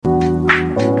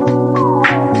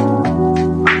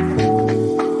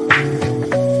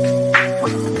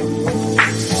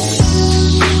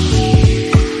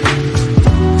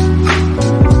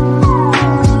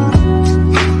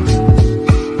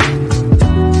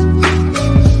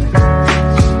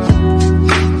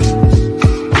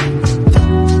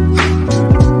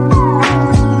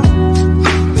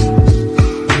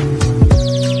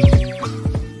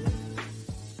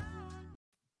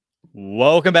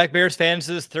Welcome back, Bears fans,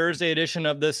 to this Thursday edition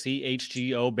of the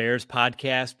CHGO Bears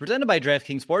podcast, presented by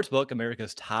DraftKings Sportsbook,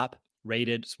 America's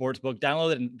top-rated sportsbook.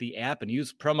 Download the app and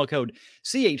use promo code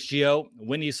CHGO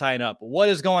when you sign up. What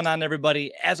is going on,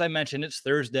 everybody? As I mentioned, it's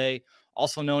Thursday,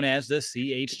 also known as the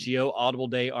CHGO Audible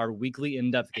Day, our weekly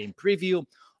in-depth game preview,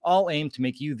 all aimed to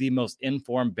make you the most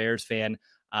informed Bears fan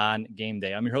on game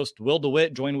day. I'm your host, Will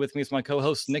DeWitt. Joined with me is my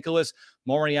co-host, Nicholas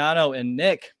Moriano. And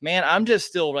Nick, man, I'm just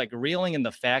still reeling in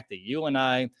the fact that you and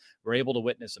I were able to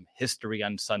witness some history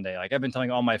on Sunday. I've been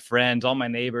telling all my friends, all my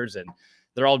neighbors, and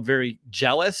they're all very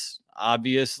jealous,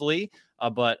 obviously.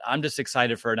 But I'm just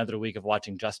excited for another week of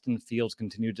watching Justin Fields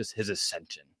continue just his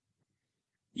ascension.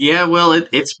 Yeah, well,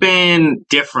 it's been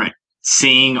different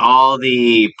seeing all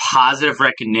the positive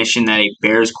recognition that a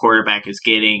Bears quarterback is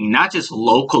getting, not just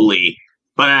locally,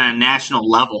 but on a national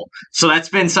level. So that's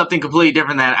been something completely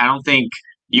different that I don't think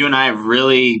you and I have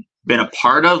really been a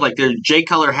part of. Jay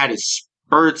Cutler had his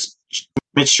spurts,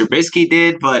 Mitch Trubisky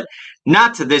did, but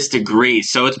not to this degree.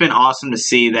 So it's been awesome to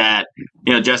see that,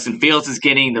 Justin Fields is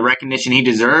getting the recognition he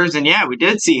deserves. And yeah, we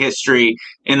did see history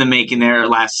in the making there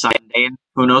last Sunday, and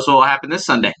who knows what will happen this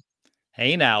Sunday.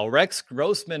 Hey now, Rex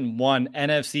Grossman won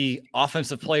NFC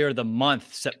Offensive Player of the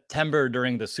Month September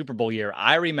during the Super Bowl year.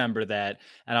 I remember that,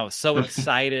 and I was so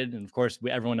excited. And of course,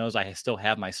 everyone knows I still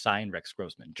have my signed Rex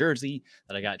Grossman jersey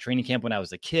that I got at training camp when I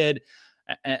was a kid.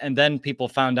 And then people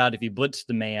found out if you blitz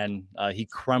the man, he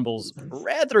crumbles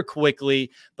rather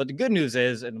quickly. But the good news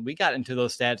is, and we got into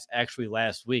those stats actually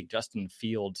last week, Justin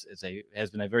Fields has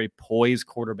been a very poised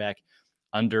quarterback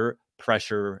under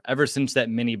pressure ever since that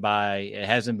mini bye. It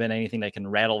hasn't been anything that can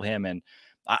rattle him, and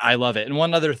I love it. And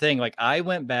one other thing, I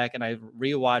went back and I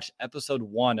rewatched episode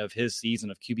 1 of his season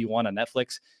of QB1 on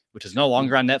Netflix, which is no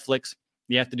longer on Netflix.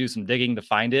 You have to do some digging to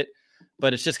find it,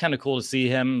 but it's just kind of cool to see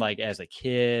him as a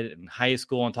kid in high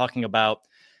school and talking about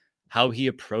how he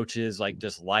approaches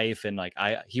just life, and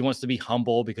he wants to be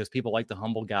humble because people like the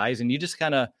humble guys, and you just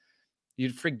kind of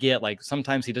you'd forget,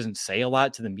 sometimes he doesn't say a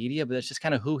lot to the media, but that's just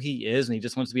kind of who he is. And he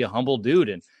just wants to be a humble dude.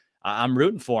 And I'm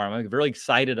rooting for him. I'm really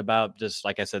excited about just,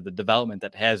 like I said, the development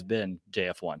that has been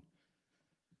JF1.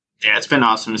 Yeah, it's been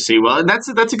awesome to see. Well, that's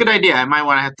a good idea. I might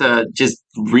want to have to just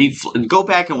go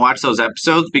back and watch those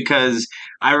episodes, because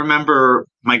I remember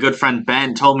my good friend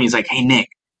Ben told me, he's like, hey, Nick,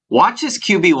 watch this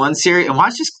QB1 series and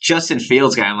watch this Justin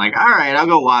Fields guy. I'm like, all right, I'll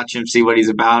go watch him, see what he's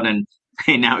about. And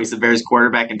hey, now he's the Bears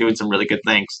quarterback and doing some really good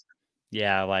things.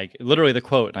 Yeah, literally the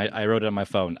quote, I wrote it on my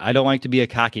phone. I don't like to be a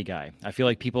cocky guy. I feel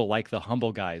like people like the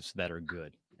humble guys that are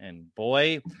good. And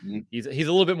boy, he's a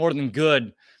little bit more than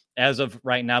good as of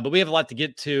right now. But we have a lot to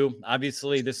get to.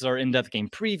 Obviously, this is our in-depth game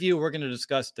preview. We're going to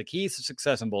discuss the keys to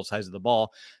success on both sides of the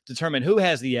ball, determine who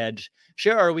has the edge,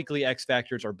 share our weekly X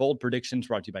Factors, our bold predictions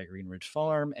brought to you by Green Ridge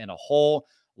Farm, and a whole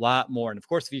lot more. And of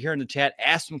course, if you're here in the chat,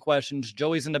 ask some questions.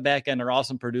 Joey's in the back end, our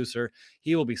awesome producer.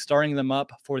 He will be starting them up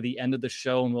for the end of the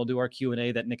show, and we'll do our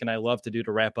Q&A that Nick and I love to do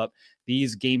to wrap up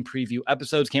these game preview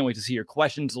episodes. Can't wait to see your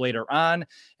questions later on.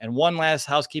 And one last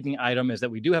housekeeping item is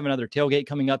that we do have another tailgate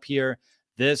coming up here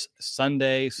this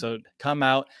Sunday. So come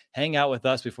out, hang out with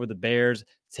us before the Bears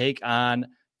take on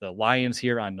the Lions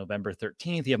here on November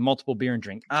 13th. You have multiple beer and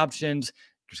drink options.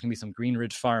 There's going to be some Green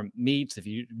Ridge Farm meats. If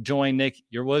you join, Nick,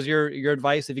 your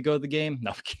advice if you go to the game?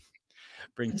 No,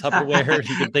 bring Tupperware.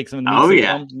 You can take some of the meats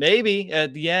home. Maybe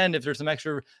at the end, if there's some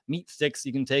extra meat sticks,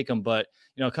 you can take them. But,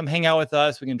 come hang out with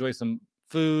us. We can enjoy some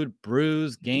food,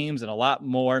 brews, games, and a lot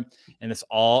more. And this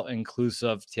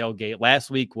all-inclusive tailgate.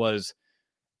 Last week was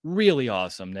really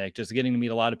awesome, Nick. Just getting to meet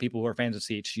a lot of people who are fans of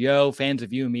CHGO, fans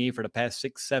of you and me for the past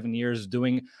 6-7 years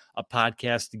doing a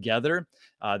podcast together.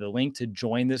 The link to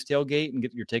join this tailgate and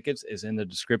get your tickets is in the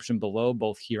description below,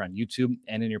 both here on YouTube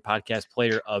and in your podcast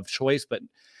player of choice. But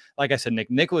like I said,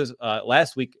 Nick was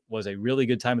last week was a really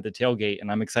good time at the tailgate,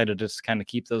 and I'm excited to just kind of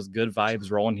keep those good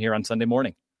vibes rolling here on Sunday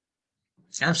morning.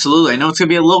 Absolutely. I know it's going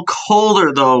to be a little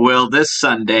colder, though, Will, this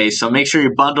Sunday. So make sure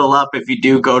you bundle up if you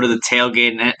do go to the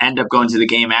tailgate and end up going to the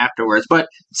game afterwards. But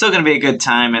still going to be a good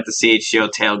time at the CHGO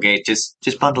tailgate.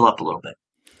 Just bundle up a little bit.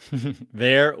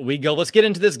 There we go. Let's get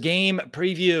into this game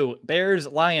preview. Bears,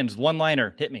 Lions,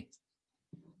 one-liner. Hit me.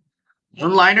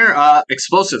 One-liner,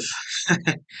 explosive.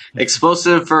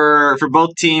 Explosive for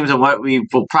both teams and what we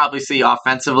will probably see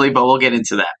offensively, but we'll get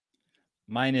into that.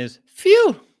 Mine is,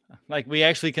 phew. We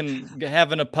actually can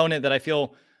have an opponent that I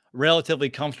feel relatively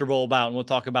comfortable about, and we'll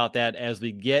talk about that as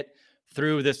we get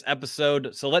through this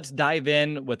episode. So let's dive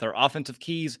in with our offensive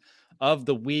keys of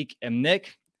the week. And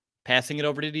Nick, passing it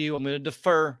over to you, I'm going to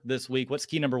defer this week. What's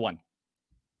key number 1?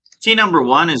 Key number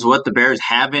one is what the Bears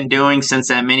have been doing since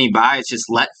that mini bye. It's just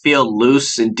let Field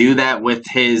loose and do that with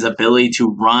his ability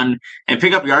to run and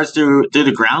pick up yards through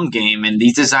the ground game. And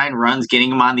these design runs,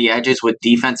 getting him on the edges with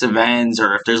defensive ends,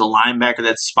 or if there's a linebacker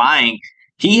that's spying,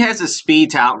 he has the speed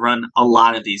to outrun a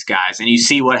lot of these guys. And you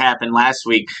see what happened last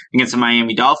week against the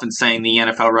Miami Dolphins, setting the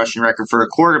NFL rushing record for a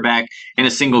quarterback in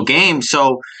a single game.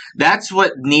 So that's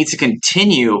what needs to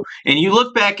continue. And you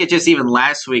look back at just even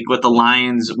last week, what the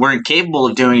Lions weren't capable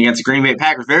of doing against the Green Bay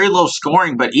Packers. Very low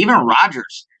scoring, but even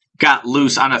Rodgers got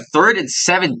loose on a 3rd and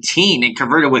 17 and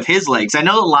converted with his legs. I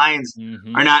know the Lions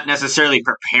are not necessarily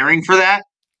preparing for that,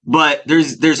 but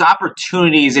there's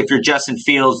opportunities if you're Justin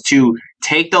Fields to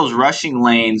take those rushing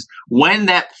lanes when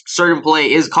that certain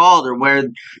play is called, or where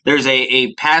there's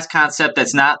a pass concept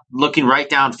that's not looking right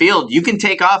downfield. You can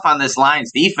take off on this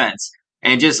Lions defense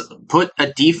and just put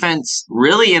a defense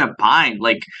really in a bind.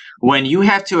 Like when you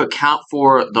have to account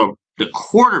for the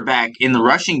quarterback in the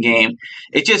rushing game,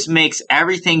 it just makes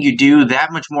everything you do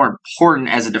that much more important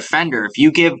as a defender. If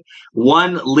you give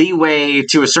one leeway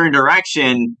to a certain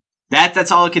direction,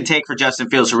 that's all it can take for Justin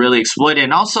Fields to really exploit it.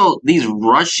 And also these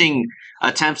rushing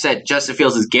attempts that Justin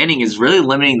Fields is getting is really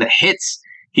limiting the hits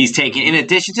he's taking in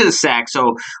addition to the sack.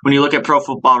 So when you look at Pro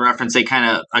Football Reference, they kind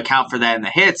of account for that in the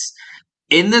hits.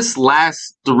 In this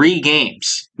last 3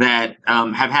 games that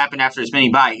have happened after his mini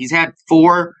bye, he's had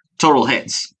 4 total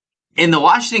hits. In the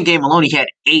Washington game alone, he had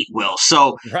 8, Will.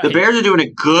 So the Bears are doing a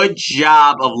good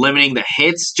job of limiting the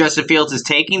hits Justin Fields is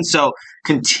taking. So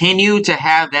continue to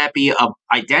have that be an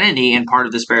identity and part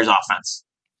of this Bears offense.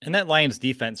 And that Lions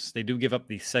defense, they do give up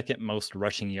the 2nd most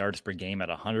rushing yards per game at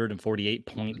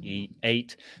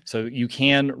 148.88. So you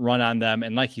can run on them.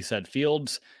 And like you said,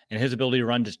 Fields and his ability to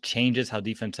run just changes how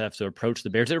defense has to approach the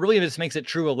Bears. It really just makes it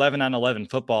true 11-on-11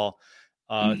 football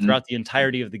throughout the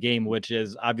entirety of the game, which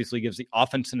is obviously gives the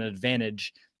offense an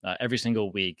advantage every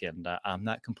single week. And I'm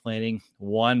not complaining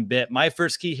one bit. My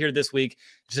first key here this week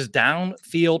is just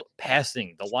downfield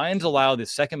passing. The Lions allow the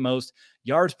 2nd most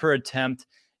yards per attempt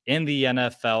in the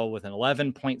NFL with an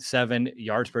 11.7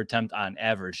 yards per attempt on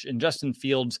average. And Justin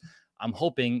Fields, I'm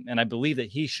hoping, and I believe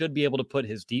that he should be able to put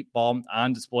his deep ball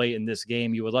on display in this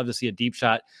game. You would love to see a deep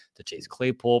shot to Chase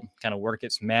Claypool kind of work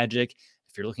its magic.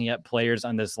 If you're looking at players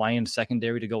on this Lions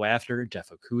secondary to go after,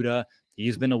 Jeff Okudah,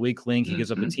 he's been a weak link. He gives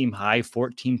up a team high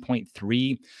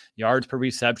 14.3 yards per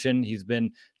reception. He's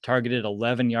been targeted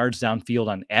 11 yards downfield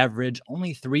on average,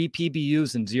 only 3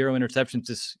 PBUs and 0 interceptions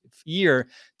this year,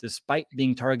 despite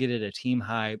being targeted a team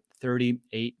high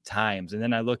 38 times. And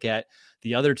then I look at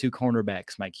the other 2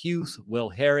 cornerbacks, Mike Hughes, Will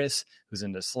Harris, who's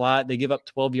in the slot. They give up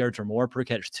 12 yards or more per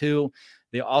catch too.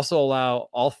 They also allow,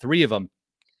 all 3 of them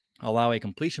allow a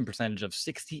completion percentage of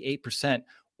 68%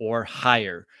 or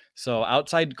higher. So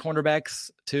outside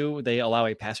cornerbacks too, they allow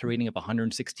a passer rating of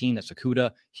 116. That's Okudah.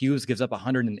 Hughes gives up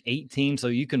 118. So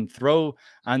you can throw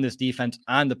on this defense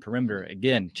on the perimeter.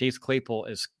 Again, Chase Claypool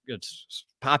it's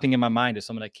popping in my mind as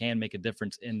someone that can make a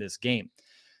difference in this game.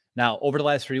 Now, over the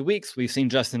last 3 weeks, we've seen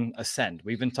Justin ascend.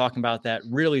 We've been talking about that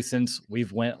really since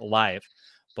we've went live.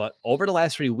 But over the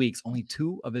last 3 weeks, only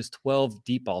 2 of his 12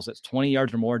 deep balls, that's 20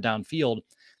 yards or more downfield,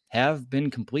 have been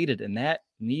completed, and that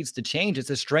needs to change. It's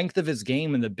a strength of his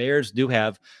game, and the Bears do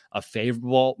have a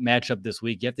favorable matchup this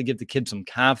week. You have to give the kid some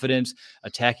confidence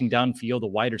attacking downfield. The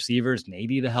wide receivers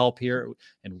need to help here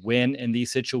and win in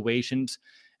these situations.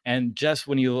 And just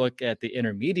when you look at the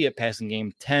intermediate passing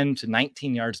game, 10 to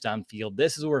 19 yards downfield,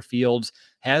 this is where Fields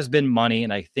has been money,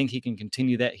 and I think he can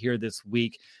continue that here this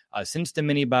week. Since the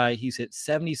mini bye, he's hit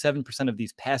 77% of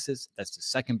these passes. That's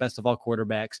the 2nd best of all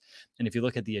quarterbacks. And if you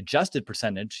look at the adjusted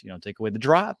percentage, take away the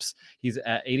drops, he's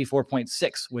at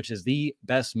 84.6, which is the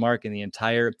best mark in the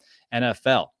entire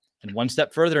NFL. And one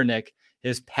step further, Nick,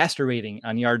 his passer rating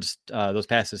on yards, those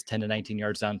passes 10 to 19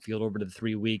 yards downfield over the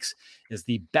 3 weeks, is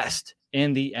the best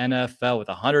in the NFL with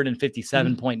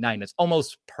 157.9. That's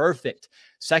almost perfect.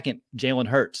 2nd, Jalen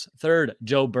Hurts. 3rd,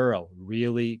 Joe Burrow.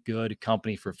 Really good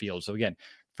company for Fields. So again,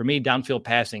 for me, downfield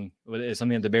passing is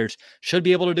something that the Bears should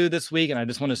be able to do this week, and I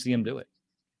just want to see him do it.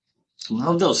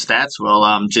 Love those stats,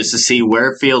 Will. Just to see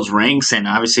where Fields ranks, and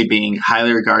obviously being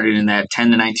highly regarded in that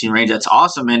 10 to 19 range. That's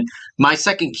awesome. And my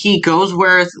second key goes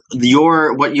with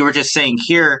what you were just saying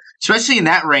here, especially in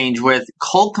that range with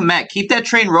Cole Kmet. Keep that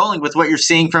train rolling with what you're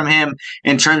seeing from him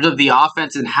in terms of the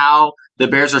offense and how the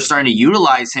Bears are starting to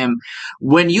utilize him.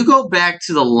 When you go back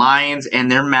to the Lions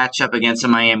and their matchup against the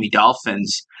Miami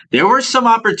Dolphins, there were some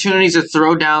opportunities to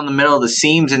throw down the middle of the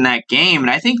seams in that game. And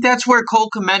I think that's where Cole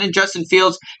Kmet and Justin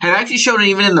Fields have actually shown it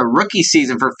even in the rookie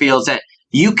season for Fields that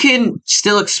you can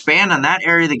still expand on that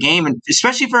area of the game. And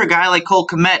especially for a guy like Cole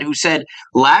Kmet, who said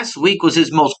last week was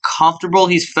his most comfortable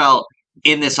he's felt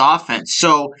in this offense.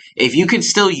 So if you can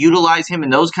still utilize him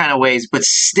in those kind of ways, but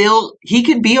still he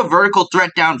can be a vertical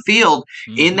threat downfield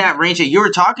in that range that you were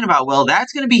talking about, well,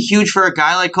 that's going to be huge for a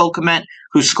guy like Cole Kmet,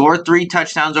 who scored 3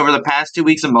 touchdowns over the past 2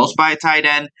 weeks, the most by a tight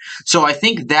end. So I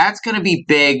think that's going to be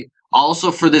big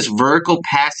also for this vertical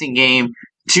passing game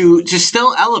to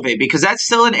still elevate, because that's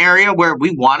still an area where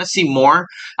we want to see more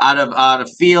out of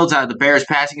Fields, out of the Bears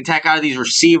passing attack, out of these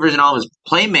receivers and all his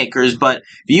playmakers. But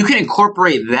if you can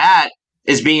incorporate that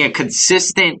as being a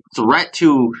consistent threat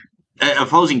to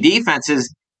opposing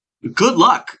defenses, good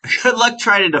luck. Good luck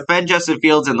trying to defend Justin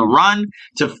Fields in the run,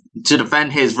 to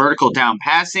defend his vertical down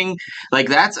passing. Like,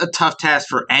 that's a tough task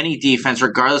for any defense,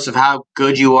 regardless of how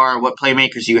good you are, what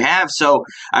playmakers you have. So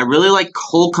I really like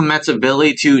Cole Kmet's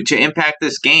ability to impact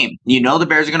this game. You know the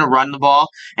Bears are going to run the ball,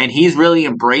 and he's really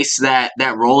embraced that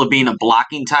role of being a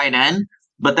blocking tight end.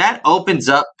 But that opens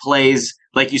up plays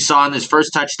like you saw in his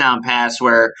first touchdown pass,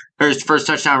 or his first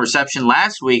touchdown reception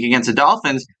last week against the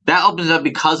Dolphins. That opens up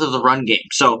because of the run game.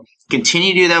 So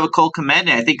continue to do that with Cole Kmet, and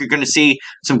I think you're going to see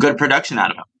some good production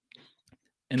out of him.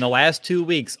 In the last 2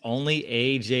 weeks, only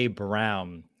A.J.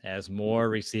 Brown has more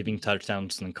receiving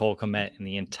touchdowns than Cole Kmet in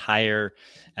the entire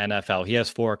NFL. He has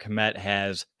 4. Kmet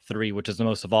has 3, which is the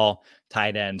most of all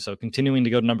tight ends. So continuing to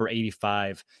go to number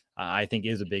 85, I think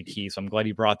is a big key. So I'm glad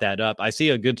you brought that up. I see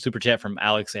a good super chat from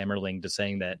Alex Ammerling just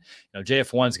saying that,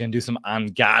 JF1 is going to do some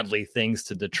ungodly things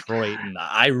to Detroit. And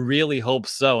I really hope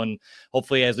so. And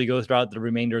hopefully as we go throughout the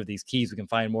remainder of these keys, we can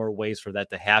find more ways for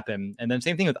that to happen. And then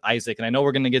same thing with Isaac. And I know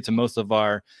we're going to get to most of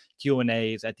our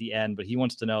Q&As at the end, but he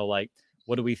wants to know, like,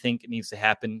 what do we think needs to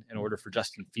happen in order for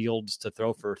Justin Fields to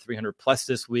throw for 300 plus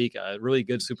this week? A really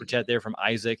good super chat there from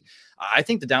Isaac. I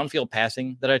think the downfield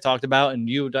passing that I talked about, and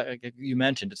you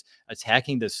mentioned, it's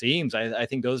attacking the seams. I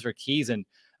think those are keys. And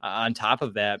on top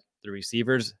of that, the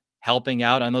receivers helping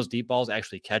out on those deep balls,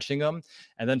 actually catching them.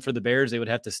 And then for the Bears, they would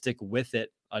have to stick with it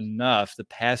enough, the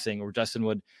passing, or Justin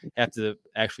would have to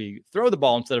actually throw the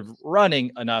ball instead of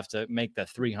running enough to make the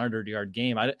 300-yard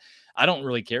game. I don't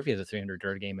really care if he has a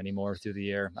 300-yard game anymore through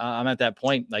the air. I'm at that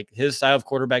point, like his style of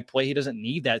quarterback play, he doesn't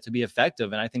need that to be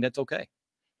effective, and I think that's okay.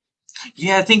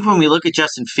 Yeah, I think when we look at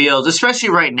Justin Fields, especially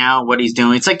right now, what he's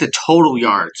doing, it's like the total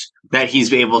yards that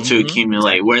he's able to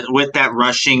accumulate with that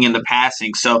rushing and the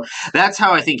passing. So that's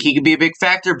how I think he could be a big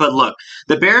factor. But look,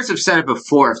 the Bears have said it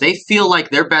before. If they feel like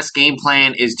their best game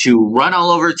plan is to run all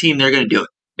over a team, they're going to do it.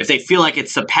 If they feel like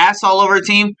it's to pass all over a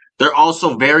team, they're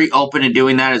also very open to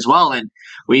doing that as well. And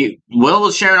Will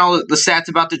was sharing all the stats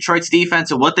about Detroit's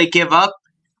defense and what they give up.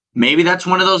 Maybe that's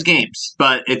one of those games,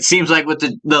 but it seems like with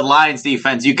the Lions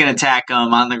defense, you can attack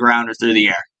them on the ground or through the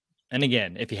air. And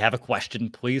again, if you have a question,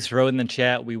 please throw it in the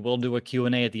chat. We will do a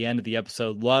Q&A at the end of the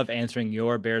episode. Love answering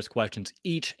your Bears questions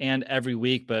each and every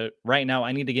week. But right now,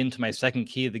 I need to get into my second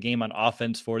key of the game on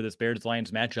offense for this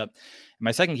Bears-Lions matchup. And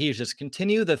my second key is just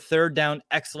continue the third down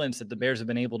excellence that the Bears have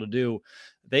been able to do.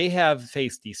 They have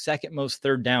faced the second most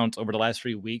third downs over the last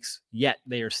 3 weeks, yet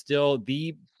they are still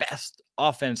the best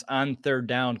offense on third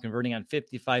down, converting on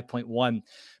 55.1%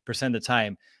 of the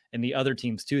time. And the other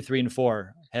teams, 2, 3, and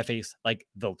 4, have faced like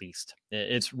the least.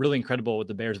 It's really incredible what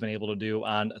the Bears have been able to do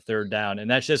on third down. And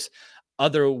that's just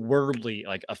otherworldly,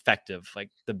 like, effective. Like,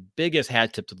 the biggest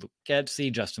hat tip to look at, see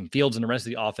Justin Fields and the rest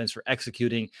of the offense for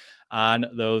executing on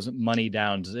those money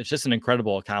downs. It's just an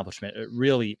incredible accomplishment. It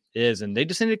really is. And they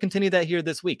just need to continue that here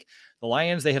this week. The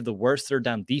Lions, they have the worst third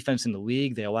down defense in the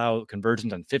league. They allow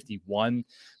conversions on 51%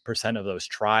 of those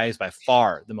tries, by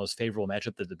far the most favorable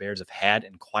matchup that the Bears have had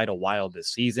in quite a while this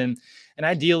season. And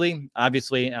ideally,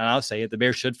 obviously, and I'll say it, the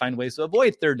Bears should find ways to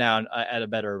avoid third down at a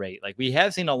better rate. Like, we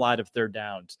have seen a lot of third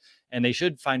downs, and they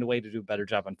should find a way to do a better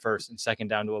job on first and second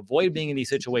down to avoid being in these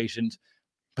situations.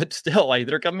 But still, like,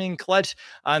 they're coming clutch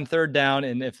on third down.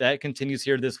 And if that continues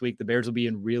here this week, the Bears will be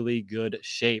in really good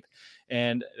shape.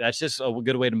 And that's just a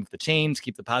good way to move the chains,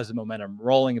 keep the positive momentum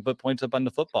rolling, and put points up on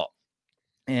the football.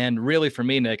 And really, for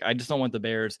me, Nick, I just don't want the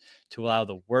Bears to allow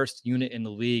the worst unit in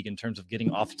the league in terms of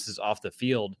getting offenses off the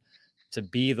field to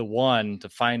be the one to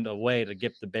find a way to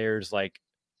get the Bears, like,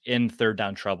 in third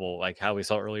down trouble, like how we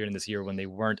saw earlier in this year when they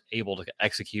weren't able to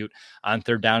execute on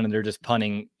third down and they're just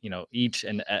punting, each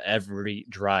and every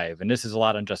drive. And this is a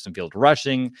lot on Justin Fields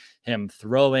rushing, him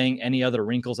throwing, any other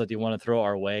wrinkles that they want to throw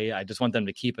our way. I just want them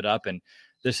to keep it up. And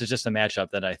this is just a matchup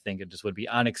that I think it just would be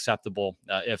unacceptable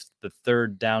if the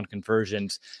third down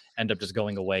conversions end up just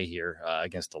going away here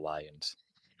against the Lions.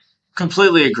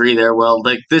 completely agree there. Well,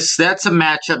 like that's a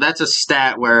matchup. That's a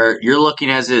stat where you're looking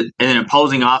as an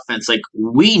opposing offense. Like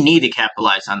we need to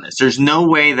capitalize on this. There's no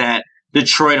way that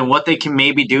Detroit and what they can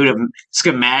maybe do to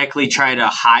schematically try to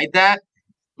hide that,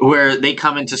 where they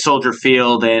come into Soldier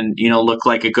Field and look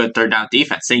like a good third down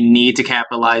defense. They need to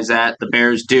capitalize that. The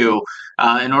Bears do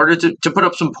in order to put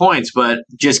up some points. But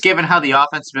just given how the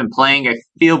offense has been playing, I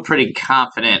feel pretty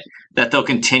confident that they'll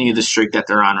continue the streak that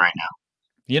they're on right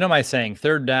now. My saying,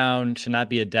 third down should not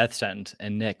be a death sentence.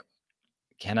 And Nick,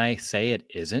 can I say it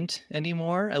isn't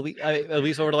anymore? At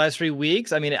least over the last 3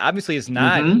 weeks. I mean, obviously it's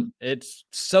not. Mm-hmm. It's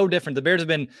so different. The Bears have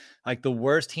been like the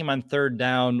worst team on third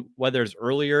down, whether it's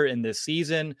earlier in this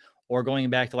season or going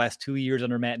back the last 2 years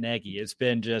under Matt Nagy. It's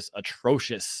been just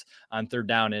atrocious on third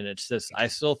down. And it's just, I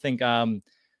still think, I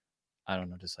don't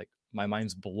know, just like my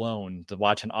mind's blown to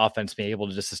watch an offense be able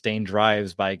to just sustain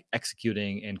drives by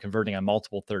executing and converting on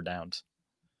multiple third downs.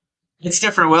 It's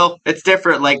different, Will. It's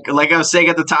different. Like I was saying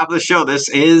at the top of the show, this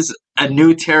is a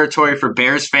new territory for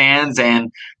Bears fans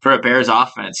and for a Bears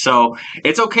offense. So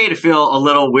it's okay to feel a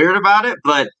little weird about it,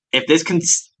 but if this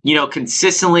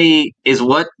consistently is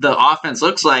what the offense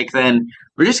looks like, then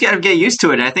we're just got to get used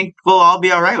to it. I think we'll all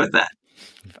be all right with that.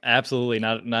 Absolutely,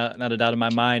 not a doubt in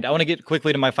my mind. I want to get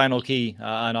quickly to my final key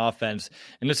on offense,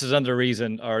 and this is another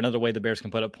reason or another way the Bears can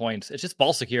put up points. It's just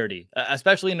ball security,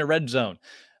 especially in the red zone.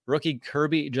 Rookie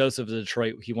Kirby Joseph of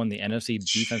Detroit, he won the NFC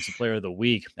Defensive Player of the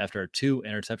Week after a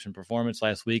 2-interception performance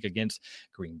last week against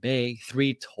Green Bay.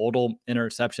 3 total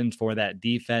interceptions for that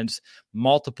defense,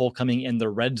 multiple coming in the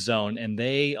red zone, and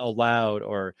they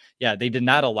did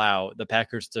not allow the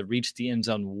Packers to reach the end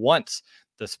zone once,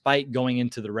 despite going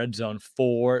into the red zone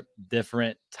 4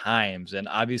 different times. And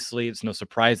obviously, it's no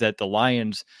surprise that the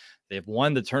Lions, they've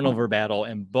won the turnover battle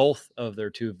in both of their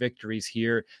 2 victories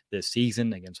here this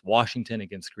season against Washington,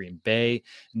 against Green Bay.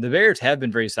 And the Bears have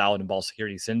been very solid in ball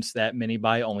security since that mini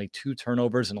bye, only 2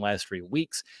 turnovers in the last 3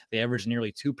 weeks. They average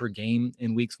nearly 2 per game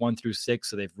in weeks 1 through 6,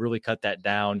 so they've really cut that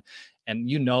down. And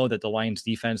you know that the Lions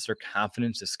defense, their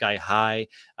confidence is sky high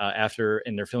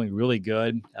and they're feeling really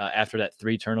good after that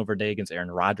 3 turnover day against Aaron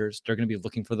Rodgers. They're going to be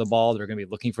looking for the ball. They're going to be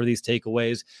looking for these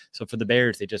takeaways. So for the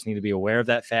Bears, they just need to be aware of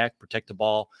that fact, protect the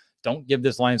ball. Don't give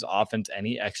this Lions offense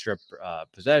any extra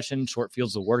possession, short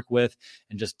fields to work with,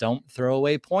 and just don't throw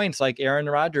away points like Aaron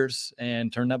Rodgers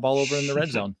and turn that ball over in the red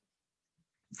zone.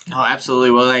 Oh,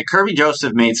 absolutely. Well, like Kirby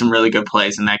Joseph made some really good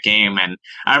plays in that game, and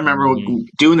I remember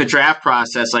doing the draft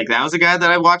process. Like that was a guy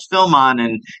that I watched film on,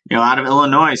 and out of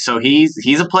Illinois. So he's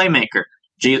a playmaker.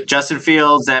 Justin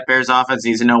Fields, that Bears offense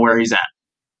needs to know where he's at.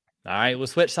 All right, we'll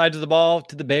switch sides of the ball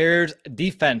to the Bears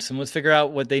defense, and let's figure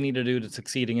out what they need to do to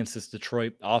succeed against this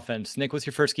Detroit offense. Nick, what's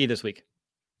your first key this week?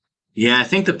 Yeah, I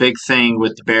think the big thing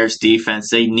with the Bears defense,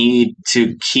 they need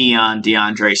to key on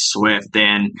DeAndre Swift.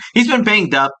 And he's been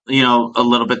banged up, a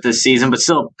little bit this season, but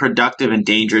still productive and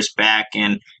dangerous back.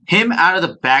 And him out of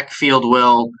the backfield,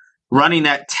 Will, running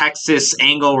that Texas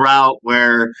angle route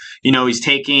where, he's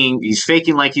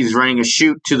faking like he's running a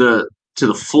shoot to the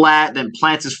flat, then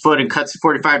plants his foot and cuts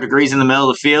 45 degrees in the middle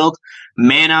of the field.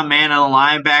 Man on the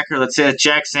linebacker, let's say it's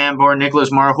Jack Sanborn,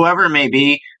 Nicholas Morrow, whoever it may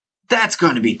be. That's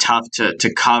going to be tough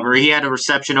to cover. He had a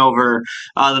reception over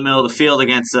the middle of the field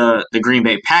against the Green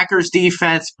Bay Packers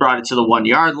defense, brought it to the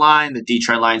 1-yard line. The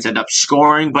Detroit Lions end up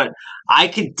scoring, but I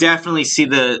could definitely see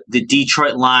the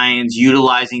Detroit Lions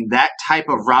utilizing that type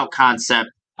of route concept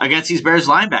against these Bears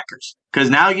linebackers. Because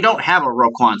now you don't have a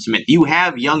Roquan Smith. You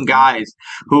have young guys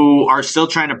who are still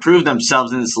trying to prove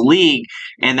themselves in this league.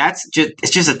 And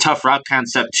it's just a tough route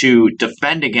concept to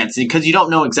defend against because you don't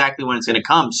know exactly when it's going to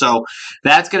come. So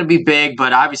that's going to be big,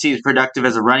 but obviously he's productive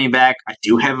as a running back. I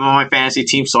do have him on my fantasy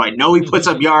team, so I know he puts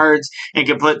up yards and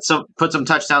can put some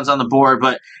touchdowns on the board.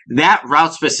 But that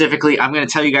route specifically, I'm going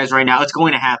to tell you guys right now, it's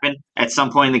going to happen at some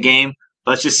point in the game.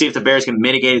 Let's just see if the Bears can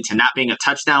mitigate it to not being a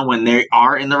touchdown when they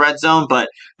are in the red zone. But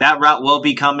that route will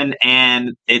be coming,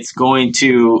 and it's going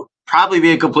to probably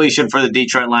be a completion for the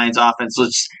Detroit Lions offense.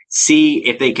 Let's see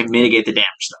if they can mitigate the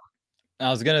damage, though.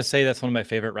 I was going to say that's one of my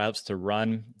favorite routes to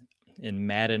run in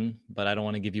Madden, but I don't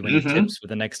want to give you any tips for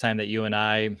the next time that you and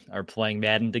I are playing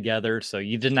Madden together. So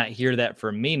you did not hear that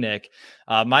from me, Nick.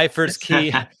 My first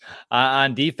key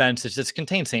on defense is just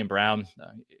contain St. Brown.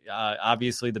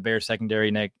 Obviously, the Bears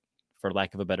secondary, Nick, for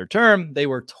lack of a better term, they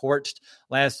were torched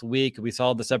last week. We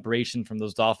saw the separation from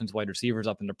those Dolphins wide receivers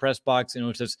up in the press box, and it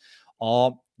was just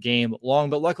all game long.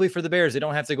 But luckily for the Bears, they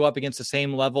don't have to go up against the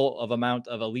same level of amount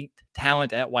of elite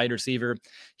talent at wide receiver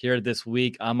here this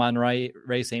week. Amon-Ra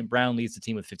St. Brown leads the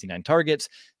team with 59 targets.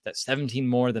 That's 17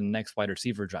 more than the next wide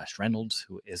receiver, Josh Reynolds,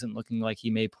 who isn't looking like he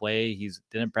may play. He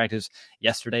didn't practice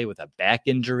yesterday with a back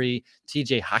injury.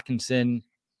 TJ Hawkinson,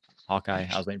 Hawkeye,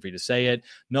 I was waiting for you to say it,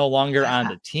 no longer on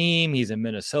the team. He's in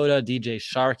Minnesota. DJ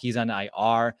Shark, he's on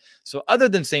IR. So other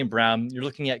than St. Brown, you're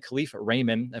looking at Khalif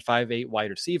Raymond, a 5'8"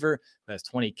 wide receiver who has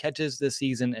 20 catches this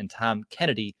season, and Tom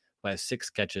Kennedy, who has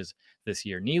 6 catches this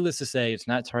year. Needless to say, it's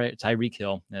not Tyreek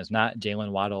Hill, and it's not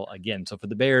Jalen Waddle again. So for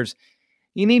the Bears,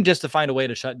 you need just to find a way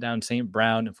to shut down St.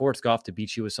 Brown and force Goff to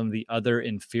beat you with some of the other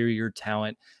inferior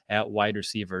talent at wide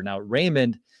receiver. Now,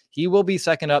 Raymond, he will be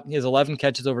second up. He has 11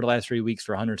 catches over the last 3 weeks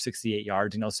for 168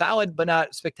 yards. Solid, but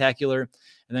not spectacular.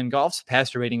 And then Goff's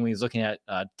passer rating when he's looking at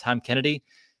Tom Kennedy,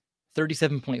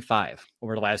 37.5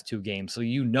 over the last 2 games. So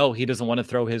he doesn't want to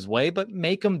throw his way, but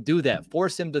make him do that.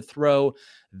 Force him to throw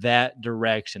that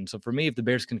direction. So for me, if the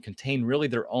Bears can contain really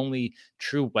their only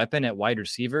true weapon at wide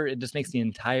receiver, it just makes the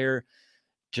entire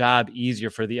job easier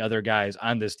for the other guys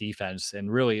on this defense,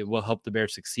 and really it will help the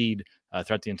Bears succeed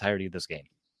throughout the entirety of this game.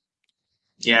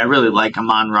 Yeah, I really like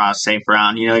Amon-Ra St.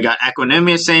 Brown. You got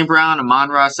Equanimous St. Brown,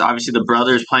 Amon-Ra, obviously the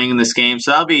brothers playing in this game.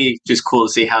 So that'll be just cool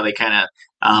to see how they kind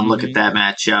of look at that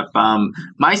matchup.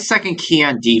 My second key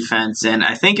on defense, and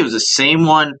I think it was the same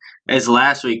one as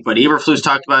last week, but Eberflus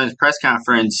talked about in his press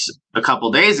conference a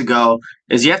couple days ago,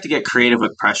 is you have to get creative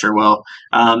with pressure. Well,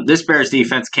 this Bears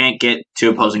defense can't get to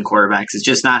opposing quarterbacks. It's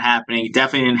just not happening. It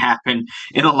definitely didn't happen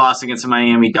in the loss against the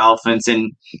Miami Dolphins.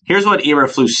 And here's what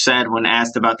Eberflus said when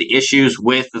asked about the issues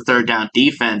with the third down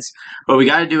defense. But we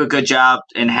got to do a good job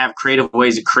and have creative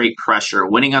ways to create pressure.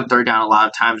 Winning on third down a lot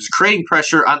of times, creating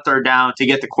pressure on third down to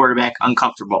get the quarterback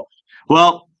uncomfortable.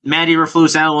 Well, Matt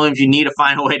Eberflus, Alan Williams, you need to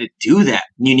find a way to do that.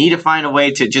 You need to find a way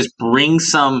to just bring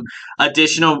some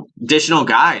additional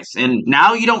guys. And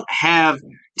now you don't have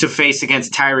to face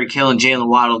against Tyreek Hill and Jalen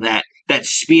Waddle that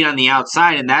speed on the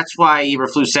outside. And that's why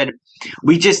Eberflus said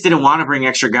we just didn't want to bring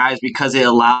extra guys because it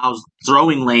allows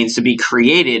throwing lanes to be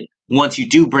created once you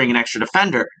do bring an extra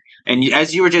defender. And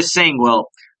as you were just saying,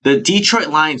 Will, the Detroit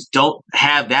Lions don't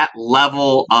have that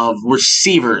level of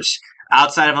receivers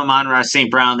outside of Amon-Ra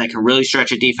St. Brown that can really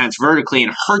stretch a defense vertically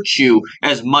and hurt you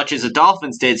as much as the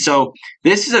Dolphins did. So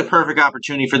this is a perfect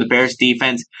opportunity for the Bears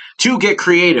defense to get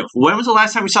creative. When was the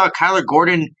last time we saw a Kyler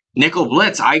Gordon nickel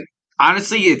blitz?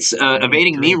 Honestly, it's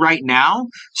evading me right now.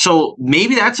 So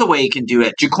maybe that's a way he can do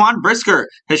it. Jaquan Brisker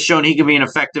has shown he can be an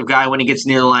effective guy when he gets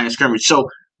near the line of scrimmage. So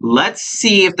let's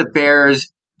see if the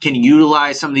Bears can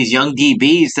utilize some of these young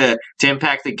DBs to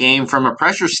impact the game from a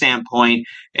pressure standpoint,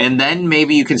 and then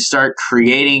maybe you can start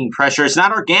creating pressure. It's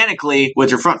not organically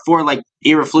with your front four like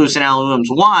Eberflus and Alan Williams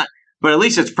want, but at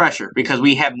least it's pressure because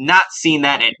we have not seen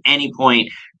that at any point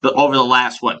over the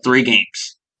last, 3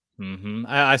 games. Mm-hmm.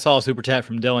 I saw a super chat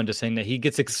from Dylan just saying that he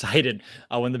gets excited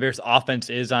when the Bears offense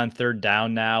is on third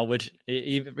down now, which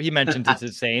he mentioned it's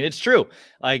insane. It's true.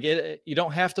 You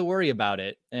don't have to worry about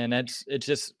it. And it's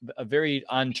just a very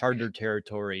uncharted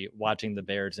territory watching the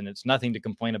Bears, and it's nothing to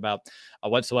complain about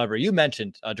whatsoever. You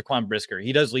mentioned Jaquan Brisker.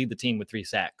 He does lead the team with 3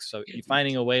 sacks. So you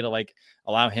finding a way to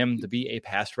allow him to be a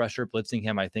pass rusher, blitzing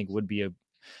him, I think would be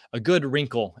a good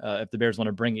wrinkle if the Bears want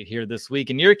to bring it here this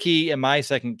week. And your key and my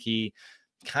second key,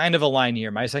 kind of a line here.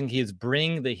 My second key is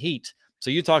bring the heat. So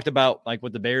you talked about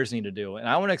what the Bears need to do. And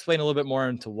I want to explain a little bit more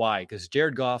into why, because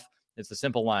Jared Goff, it's a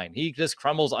simple line. He just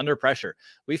crumbles under pressure.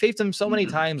 We faced him so many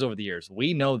times over the years.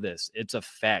 We know this. It's a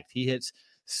fact. He hits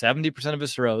 70% of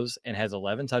his throws and has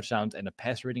 11 touchdowns and a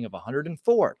pass rating of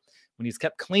 104 when he's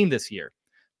kept clean this year.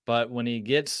 But when he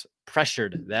gets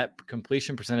pressured, that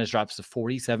completion percentage drops to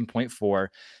 47.4.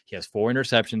 He has 4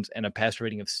 interceptions and a pass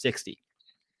rating of 60.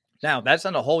 Now, that's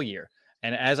on a whole year.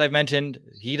 And as I've mentioned,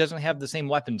 he doesn't have the same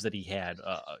weapons that he had,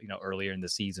 earlier in the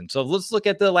season. So let's look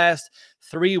at the last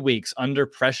 3 weeks under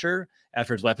pressure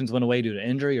after his weapons went away due to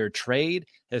injury or trade.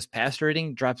 His pass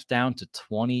rating drops down to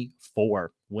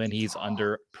 24 when he's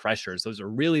under pressure. So there's a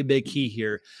really big key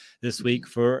here this week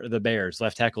for the Bears.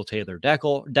 Left tackle Taylor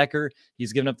Decker.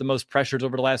 He's given up the most pressures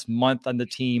over the last month on the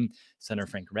team. Center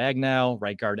Frank Ragnow,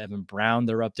 right guard Evan Brown,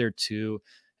 they're up there too.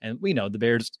 And we know the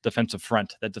Bears' defensive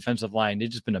front, that defensive line, they've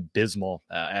just been abysmal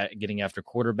at getting after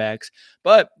quarterbacks.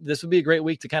 But this would be a great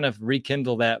week to kind of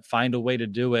rekindle that, find a way to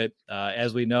do it,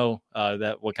 as we know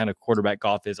that what kind of quarterback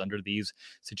Goff is under these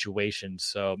situations.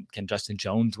 So can Justin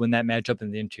Jones win that matchup in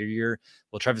the interior?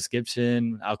 Will Travis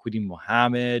Gibson, Al-Quadin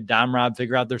Muhammad, Rob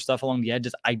figure out their stuff along the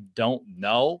edges? I don't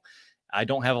know. I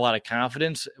don't have a lot of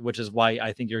confidence, which is why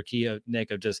I think your key, Nick,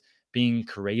 of just being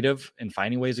creative and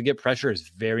finding ways to get pressure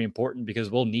is very important because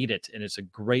we'll need it. And it's a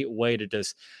great way to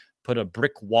just put a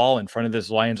brick wall in front of this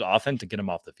Lions offense to get them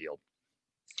off the field.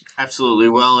 Absolutely.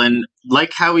 Well, and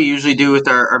like how we usually do with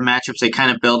our matchups, they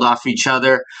kind of build off each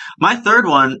other. My third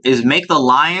one is make the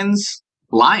Lions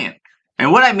lion.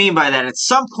 And what I mean by that, at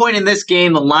some point in this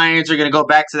game, the Lions are going to go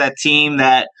back to that team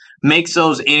that makes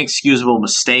those inexcusable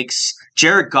mistakes.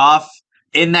 Jared Goff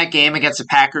in that game against the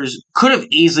Packers could have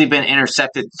easily been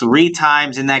intercepted 3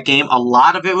 times in that game. A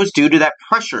lot of it was due to that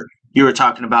pressure you were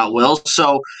talking about, Will.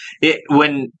 So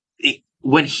when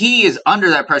he is under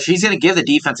that pressure, he's going to give the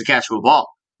defense a catchable ball.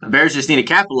 The Bears just need to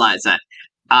capitalize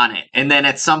on it. And then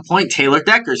at some point, Taylor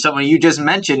Decker, someone you just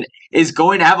mentioned, is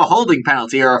going to have a holding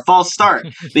penalty or a false start.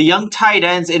 The young tight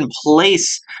ends in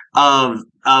place of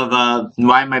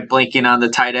why am I blanking on the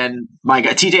tight end? My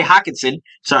guy, TJ Hawkinson.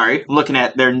 Sorry, I'm looking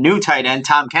at their new tight end,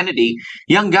 Tom Kennedy.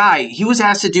 Young guy, he was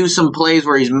asked to do some plays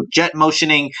where he's jet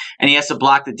motioning and he has to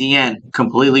block the DN,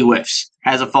 completely whiffs,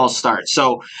 has a false start.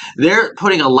 So they're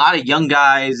putting a lot of young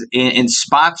guys in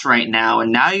spots right now,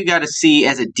 and now you got to see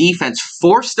as a defense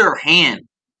force their hand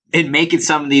in making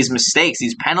some of these mistakes,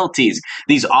 these penalties,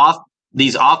 these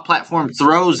off-platform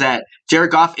throws that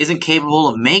Jared Goff isn't capable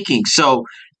of making. So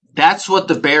that's what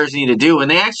the Bears need to do.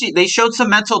 And they showed some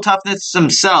mental toughness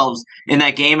themselves in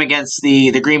that game against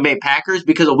the Green Bay Packers,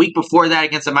 because a week before that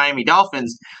against the Miami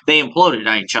Dolphins, they imploded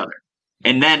on each other.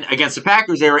 And then against the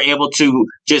Packers, they were able to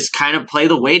just kind of play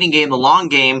the waiting game, the long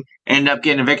game, end up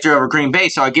getting a victory over Green Bay.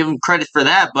 So I give them credit for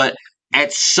that. But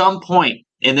at some point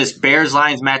in this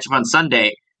Bears-Lions matchup on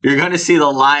Sunday, you're going to see the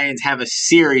Lions have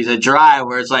a drive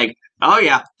where it's like, oh,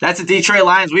 yeah, that's the Detroit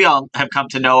Lions we all have come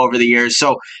to know over the years.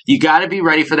 So you got to be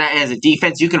ready for that. And as a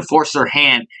defense, you can force their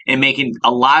hand in making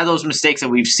a lot of those mistakes that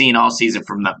we've seen all season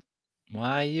from them.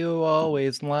 Why you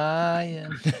always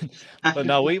lying? But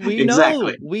no, we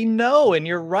Exactly. know. We know, and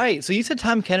you're right. So you said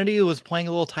Tom Kennedy was playing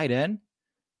a little tight end?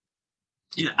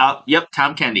 Yeah, yep,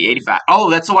 Tom Kennedy, 85.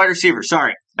 Oh, that's a wide receiver.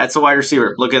 Sorry. That's a wide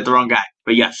receiver. Looking at the wrong guy.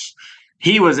 But yes.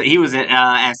 He was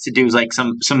asked to do like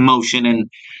some motion and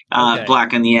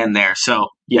block in the end there. So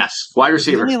yes, wide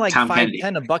receiver. He's only like Tom 5'10",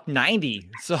 Kennedy. $190.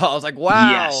 So I was like,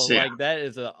 wow, Yes, yeah. like that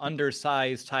is an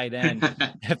undersized tight end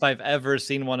if I've ever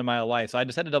seen one in my life. So I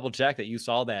just had to double check that you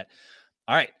saw that.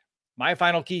 All right. My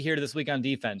final key here this week on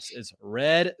defense is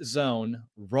red zone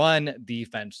run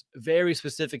defense. Very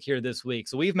specific here this week.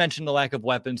 So we've mentioned the lack of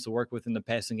weapons to work with in the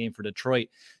passing game for Detroit.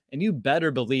 And you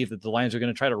better believe that the Lions are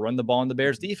going to try to run the ball in the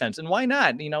Bears defense. And why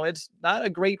not? You know, it's not a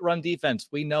great run defense.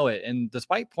 We know it. And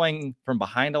despite playing from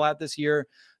behind a lot this year,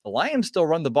 the Lions still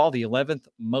run the ball the 11th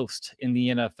most in the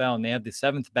NFL, and they have the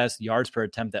 7th best yards per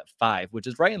attempt at 5, which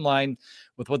is right in line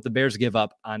with what the Bears give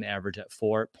up on average at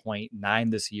 4.9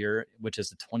 this year, which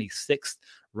is the 26th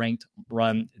ranked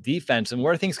run defense. And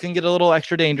where things can get a little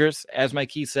extra dangerous, as my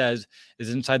key says,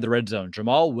 is inside the red zone.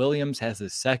 Jamal Williams has the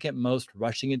 2nd most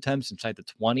rushing attempts inside the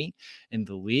 20 in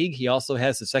the league. He also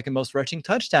has the 2nd most rushing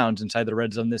touchdowns inside the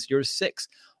red zone this year, 6,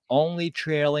 only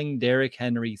trailing Derrick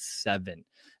Henry 7.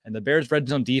 And the Bears' red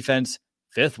zone defense,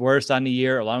 5th worst on the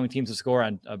year, allowing teams to score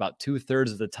on about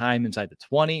 2/3 of the time inside the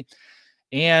 20.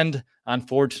 And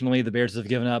unfortunately, the Bears have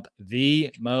given up the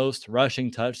most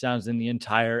rushing touchdowns in the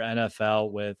entire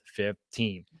NFL with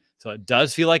 15. So it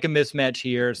does feel like a mismatch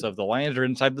here. So if the Lions are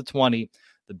inside the 20,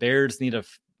 the Bears need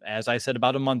as I said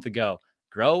about a month ago,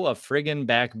 grow a friggin'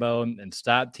 backbone and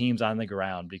stop teams on the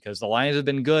ground, because the Lions have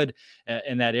been good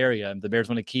in that area. The Bears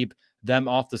want to keep them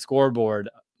off the scoreboard.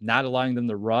 Not allowing them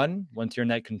to run once you're in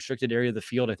that constricted area of the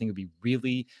field, I think would be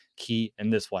really key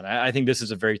in this one. I think this is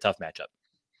a very tough matchup.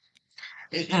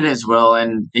 It is, Will.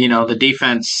 And, you know, the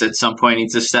defense at some point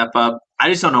needs to step up. I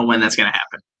just don't know when that's going to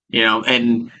happen. You know,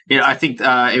 and, you know, I think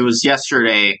it was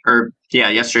yesterday's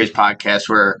podcast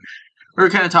where we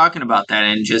were kind of talking about that,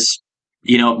 and just,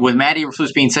 you know, with Matt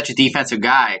Eberflus being such a defensive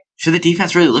guy, should the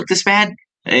defense really look this bad?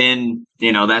 And,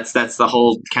 you know, that's the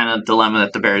whole kind of dilemma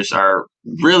that the Bears are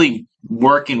really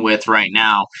working with right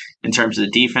now in terms of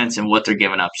the defense and what they're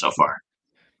giving up so far.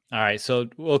 All right, so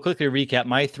we'll quickly recap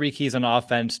my 3 keys on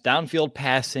offense: downfield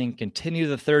passing, continue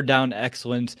the 3rd down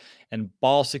excellence, and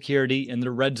ball security in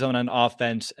the red zone on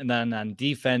offense. And then on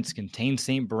defense, contain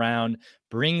St. Brown,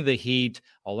 bring the heat,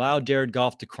 allow Jared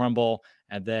Goff to crumble,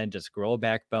 and then just grow a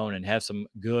backbone and have some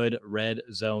good red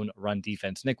zone run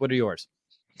defense. Nick, what are yours?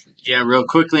 Yeah, real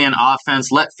quickly on offense,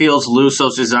 let Fields loose.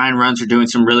 Those design runs are doing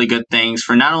some really good things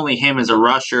for not only him as a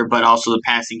rusher, but also the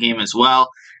passing game as well.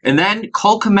 And then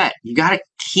Cole Kmet, you got to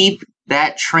keep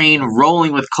that train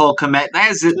rolling with Cole Kmet.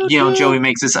 As you know, Joey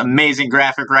makes this amazing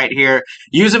graphic right here.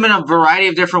 Use him in a variety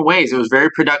of different ways. It was very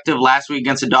productive last week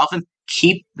against the Dolphins.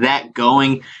 keep that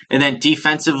going. And then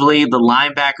defensively, the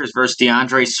linebackers versus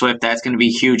DeAndre Swift, that's going to be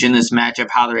huge in this matchup,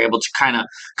 how they're able to kind of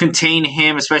contain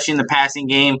him, especially in the passing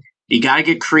game. You got to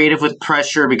get creative with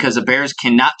pressure because the Bears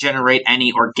cannot generate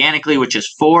any organically, which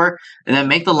is 4, and then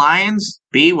make the Lions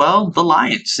be, well, the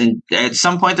Lions. And at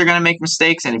some point, they're going to make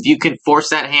mistakes. And if you can force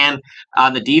that hand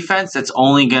on the defense, that's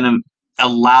only going to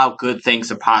allow good things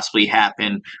to possibly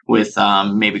happen with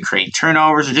maybe creating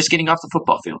turnovers or just getting off the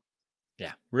football field.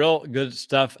 Yeah, real good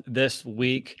stuff this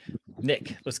week.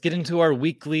 Nick, let's get into our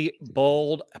weekly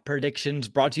bold predictions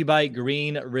brought to you by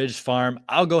Green Ridge Farm.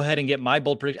 I'll go ahead and get my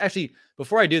bold prediction. Actually,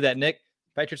 before I do that, Nick,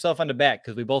 pat yourself on the back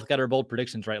because we both got our bold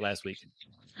predictions right last week.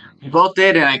 We both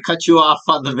did, and I cut you off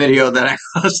on the video that I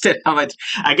posted.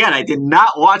 Again, I did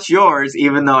not watch yours,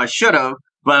 even though I should have.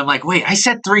 But I'm like, wait, I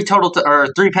said 3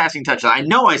 passing touchdowns. I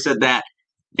know I said that,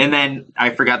 and then I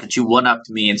forgot that you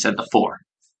one-upped me and said the 4.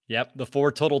 Yep, the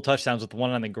 4 total touchdowns with 1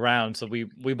 on the ground. So we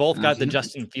both got the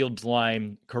Justin Fields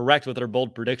line correct with our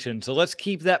bold prediction. So let's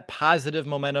keep that positive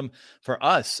momentum for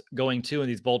us going too in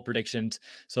these bold predictions.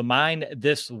 So mine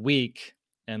this week,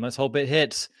 and let's hope it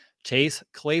hits. Chase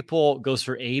Claypool goes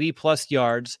for 80+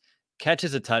 yards,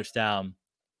 catches a touchdown,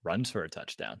 runs for a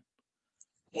touchdown.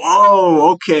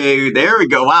 Whoa, okay, there we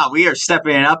go. Wow, we are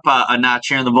stepping it up a notch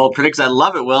here in the bold predictions. I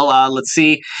love it, Will. Let's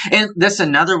see. And this is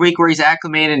another week where he's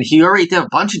acclimated, and he already did a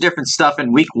bunch of different stuff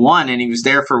in week 1, and he was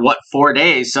there for, 4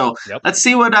 days. So let's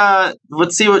see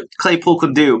what Claypool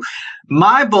can do.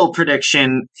 My bold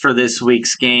prediction for this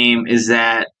week's game is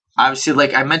that, obviously,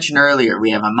 like I mentioned earlier,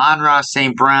 we have Amon-Ra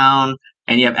St. Brown,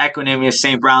 and you have Equanimeous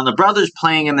St. Brown. The brothers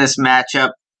playing in this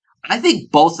matchup. I think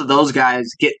both of those guys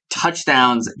get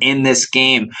touchdowns in this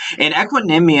game. And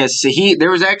Equanimeous,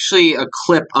 there was actually a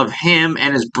clip of him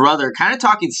and his brother kind of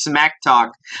talking smack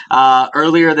talk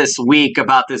earlier this week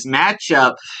about this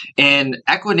matchup. And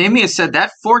Equanimeous said that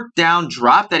 4th down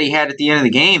drop that he had at the end of the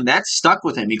game, that stuck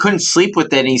with him. He couldn't sleep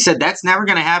with it. And he said that's never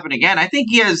going to happen again. I think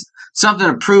he has something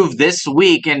to prove this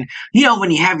week. And,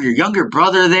 when you have your younger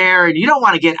brother there and you don't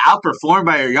want to get outperformed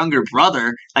by your younger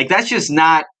brother, like that's just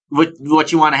not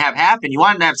what you want to have happen. You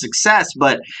want to have success,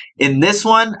 but in this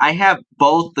one, I have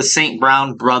both the St.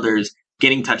 Brown brothers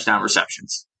getting touchdown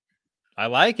receptions. I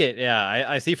like it. Yeah,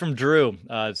 I see from Drew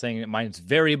saying that mine's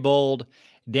very bold.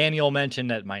 Daniel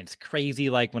mentioned that mine's crazy,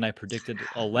 like when I predicted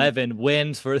 11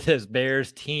 wins for this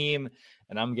Bears team,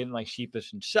 and I'm getting like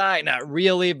sheepish and shy. Not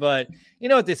really, but you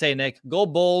know what they say, Nick, go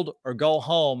bold or go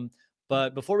home.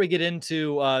 But before we get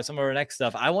into some of our next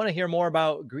stuff, I want to hear more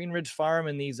about Green Ridge Farm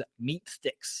and these meat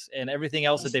sticks and everything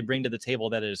else that they bring to the table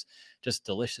that is just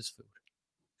delicious food.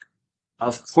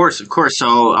 Of course.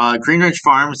 So Green Ridge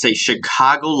Farm is a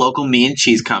Chicago local meat and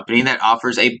cheese company that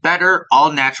offers a better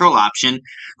all-natural option.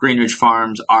 Green Ridge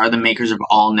Farms are the makers of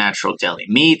all-natural deli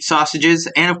meat,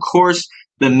 sausages, and of course,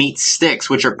 the meat sticks,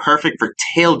 which are perfect for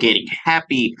tailgating,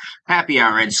 happy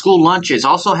hour, and school lunches.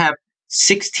 Also have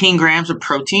 16 grams of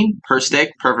protein per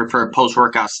stick, perfect for a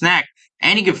post-workout snack.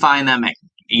 And you can find them at,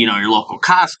 your local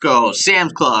Costco,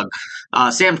 Sam's Club,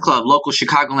 local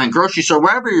Chicagoland grocery store,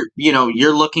 wherever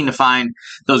you're looking to find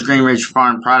those Green Ridge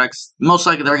Farm products. Most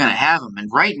likely they're going to have them. And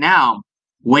right now,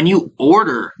 when you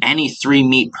order any 3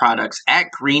 meat products at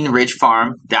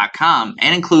greenridgefarm.com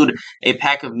and include a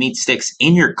pack of meat sticks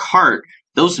in your cart,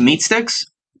 those meat sticks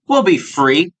will be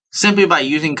free simply by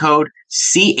using code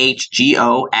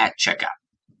CHGO at checkout.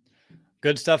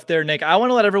 Good stuff there, Nick. I want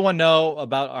to let everyone know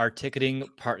about our ticketing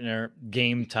partner,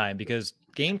 Game Time, because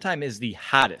Game Time is the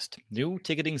hottest new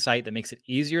ticketing site that makes it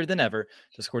easier than ever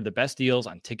to score the best deals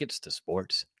on tickets to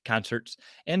sports, concerts,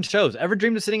 and shows. Ever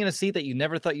dreamed of sitting in a seat that you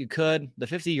never thought you could? The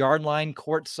 50-yard line,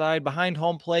 courtside, behind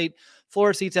home plate,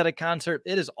 floor seats at a concert.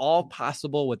 It is all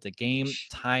possible with the Game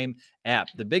Time app.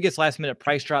 The biggest last-minute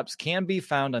price drops can be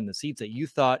found on the seats that you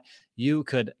thought you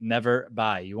could never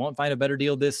buy. You won't find a better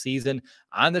deal this season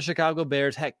on the Chicago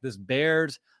Bears. Heck, this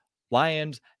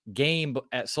Bears-Lions game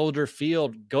at Soldier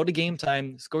Field. Go to Game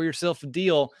Time, score yourself a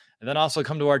deal, and then also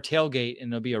come to our tailgate,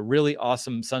 and it'll be a really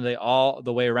awesome Sunday all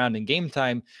the way around. In Game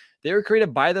Time, they were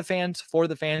created by the fans, for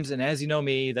the fans, and as you know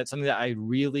me, that's something that I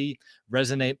really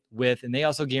resonate with, and they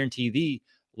also guarantee the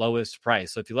lowest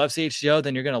price. So if you love CHGO,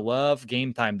 then you're going to love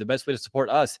Game Time. The best way to support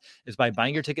us is by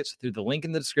buying your tickets through the link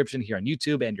in the description here on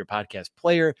YouTube and your podcast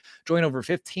player. Join over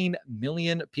 15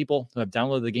 million people who have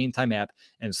downloaded the Game Time app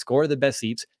and score the best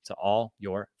seats to all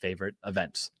your favorite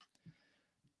events.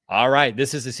 All right,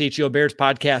 this is the CHGO Bears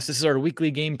podcast. This is our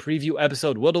weekly game preview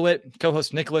episode. Will DeWitt,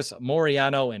 co-host Nicholas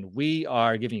Moriano, and we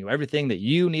are giving you everything that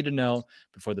you need to know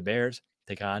before the Bears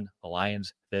take on the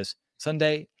Lions this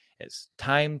Sunday. It's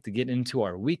time to get into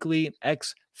our weekly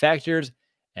X Factors.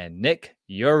 And Nick,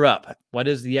 you're up. What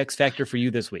is the X factor for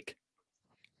you this week?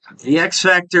 The X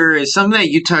factor is something that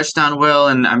you touched on, Will,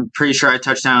 and I'm pretty sure I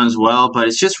touched on as well, but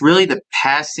it's just really the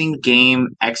passing game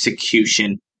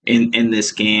execution in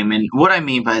this game. And what I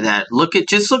mean by that, look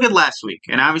at last week.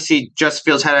 And obviously Justin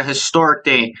Fields had a historic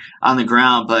day on the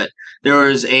ground, but there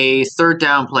was a third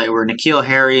down play where N'Keal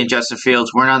Harry and Justin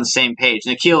Fields weren't on the same page.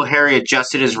 N'Keal Harry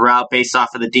adjusted his route based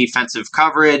off of the defensive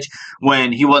coverage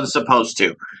when he wasn't supposed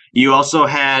to.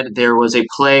 There was a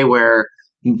play where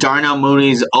Darnell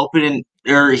Mooney's open,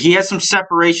 or he has some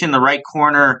separation in the right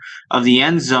corner of the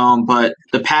end zone, but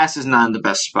the pass is not in the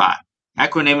best spot.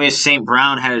 Equanimeous St.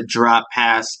 Brown had a drop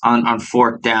pass on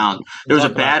fourth down. There was a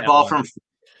bad ball from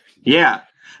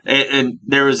and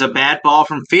there was a bad ball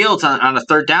from Fields on a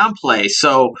third down play.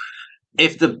 So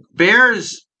if the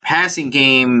Bears passing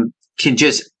game can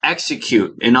just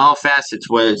execute in all facets,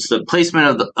 whether it's the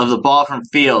placement of the ball from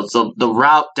Fields, the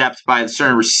route depth by a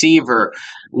certain receiver,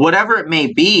 whatever it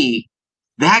may be,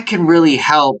 that can really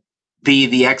help be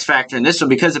the X factor in this one,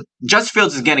 because Justin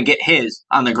Fields is going to get his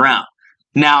on the ground.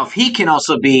 Now, if he can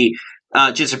also be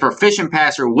just a proficient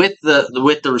passer with the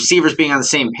receivers being on the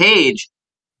same page,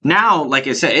 now, like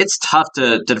I said, it's tough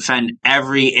to defend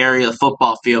every area of the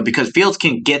football field because Fields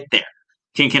can get there,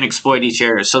 can exploit each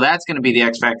area. So that's going to be the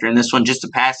X factor in this one, just a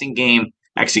passing game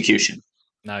execution.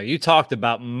 Now, you talked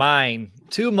about mine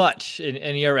too much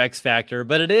in your X factor,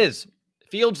 but it is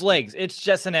Fields' legs. It's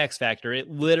just an X factor. It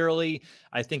literally,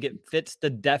 I think it fits the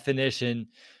definition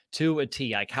to a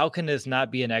T. Like, how can this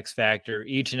not be an X factor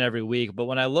each and every week? But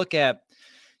when I look at,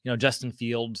 Justin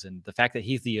Fields and the fact that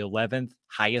he's the 11th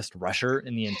highest rusher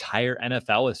in the entire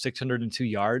NFL with 602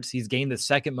 yards, he's gained the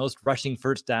second most rushing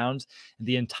first downs in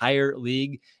the entire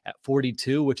league at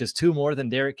 42, which is 2 more than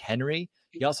Derrick Henry.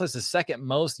 He also has the second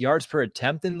most yards per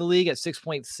attempt in the league at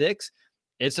 6.6.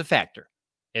 It's a factor.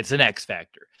 It's an X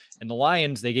factor. And the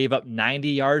Lions, they gave up 90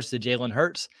 yards to Jalen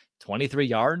Hurts, 23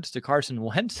 yards to Carson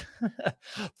Wentz,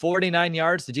 49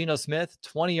 yards to Geno Smith,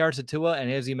 20 yards to Tua,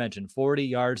 and as you mentioned, 40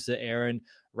 yards to Aaron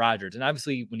Rodgers. And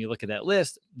obviously, when you look at that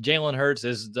list, Jalen Hurts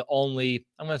is the only,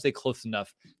 I'm going to say, close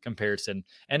enough comparison.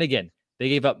 And again, they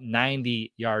gave up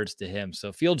 90 yards to him.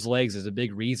 So Fields' legs is a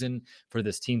big reason for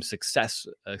this team's success,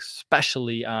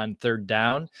 especially on third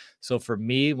down. So for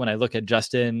me, when I look at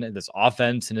Justin, this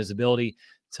offense and his ability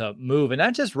to move and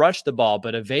not just rush the ball,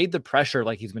 but evade the pressure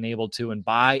like he's been able to and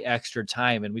buy extra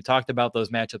time. And we talked about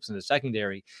those matchups in the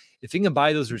secondary. If you can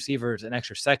buy those receivers an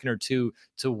extra second or two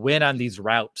to win on these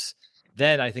routes,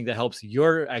 then I think that helps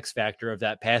your X factor of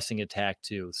that passing attack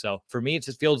too. So for me, it's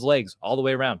just Fields' legs all the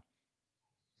way around.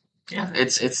 Yeah,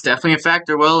 it's definitely a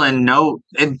factor, Will,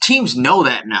 and teams know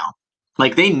that now.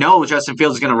 Like, they know Justin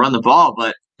Fields is going to run the ball,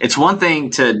 but it's one thing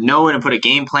to know it and put a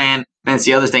game plan, and it's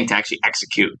the other thing to actually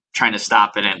execute, trying to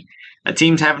stop it. And the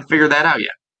teams haven't figured that out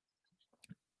yet.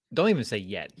 Don't even say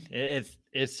yet.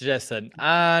 It's just an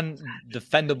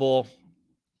undefendable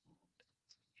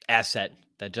asset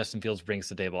that Justin Fields brings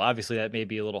to the table. Obviously, that may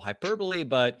be a little hyperbole,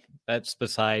 but that's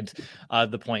besides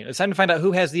the point. It's time to find out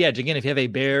who has the edge. Again, if you have a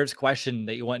Bears question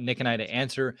that you want Nick and I to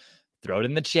answer, throw it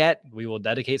in the chat. We will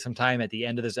dedicate some time at the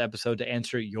end of this episode to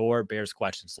answer your Bears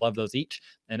questions. Love those each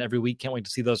and every week. Can't wait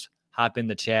to see those hop in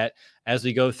the chat as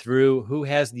we go through who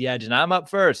has the edge. And I'm up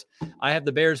first. I have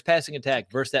the Bears passing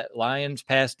attack versus that Lions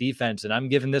pass defense, and I'm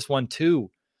giving this one to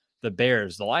the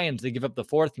Bears. The Lions, they give up the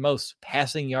 4th most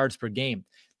passing yards per game.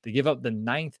 They give up the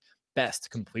 9th best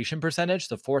completion percentage,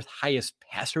 the 4th highest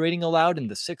passer rating allowed, and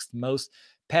the 6th most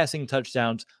passing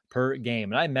touchdowns per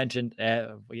game. And I mentioned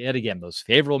yet again those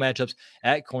favorable matchups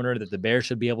at corner that the Bears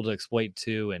should be able to exploit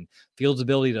too. And Fields'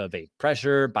 ability to evade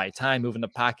pressure, buy time, move in the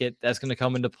pocket, that's going to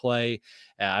come into play.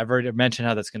 I've already mentioned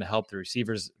how that's going to help the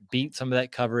receivers beat some of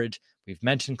that coverage. We've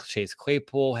mentioned Chase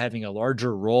Claypool having a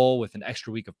larger role with an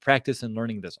extra week of practice and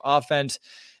learning this offense.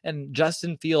 And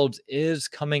Justin Fields is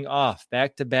coming off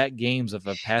back-to-back games of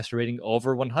a passer rating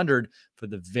over 100 for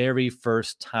the very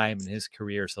first time in his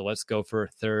career. So let's go for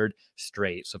a 3rd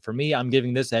straight. So for me, I'm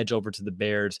giving this edge over to the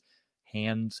Bears,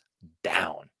 hands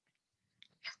down.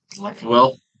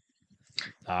 Well,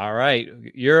 all right,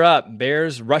 you're up.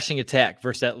 Bears rushing attack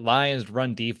versus that Lions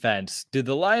run defense. Did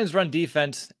the Lions run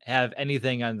defense have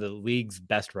anything on the league's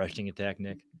best rushing attack,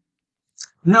 Nick?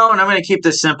 No, and I'm going to keep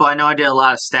this simple. I know I did a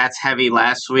lot of stats heavy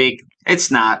last week.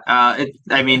 It's not. All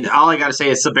I got to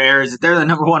say is the Bears, they're the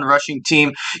number 1 rushing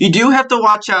team. You do have to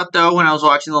watch out, though, when I was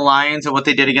watching the Lions and what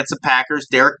they did against the Packers.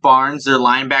 Derek Barnes, their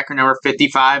linebacker, number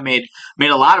 55, made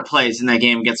a lot of plays in that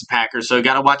game against the Packers, so you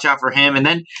got to watch out for him. And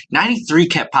then 93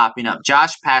 kept popping up.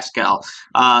 Josh Pascal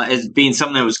as being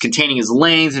someone that was containing his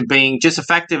lanes and being just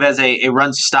effective as a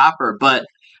run stopper. But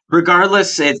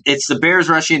regardless, it's the Bears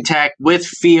rushing attack with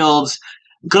Fields.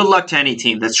 Good luck to any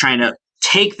team that's trying to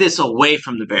take this away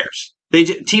from the Bears.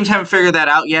 Teams haven't figured that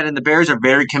out yet, and the Bears are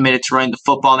very committed to running the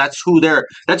football. That's who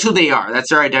they are. That's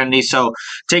their identity. So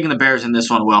taking the Bears in this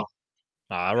one, Will.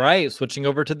 All right, switching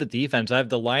over to the defense. I have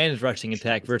the Lions rushing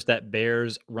attack versus that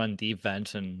Bears run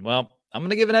defense. And, well, I'm going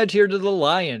to give an edge here to the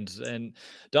Lions. And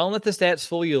don't let the stats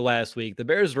fool you last week. The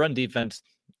Bears run defense,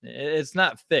 it's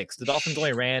not fixed. The Dolphins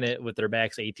only ran it with their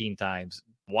backs 18 times.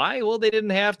 Why? Well, they didn't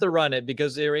have to run it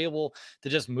because they were able to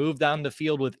just move down the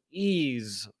field with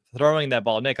ease, throwing that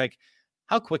ball. Nick, like,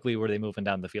 how quickly were they moving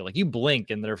down the field? Like, you blink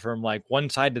and they're from like one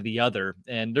side to the other.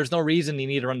 And there's no reason you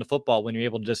need to run the football when you're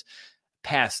able to just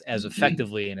pass as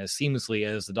effectively and as seamlessly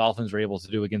as the Dolphins were able to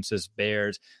do against this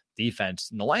Bears defense.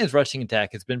 And the Lions rushing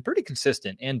attack has been pretty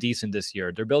consistent and decent this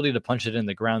year. Their ability to punch it in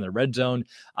the ground, the red zone,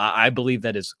 I believe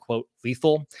that is, quote,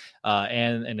 lethal.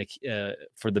 And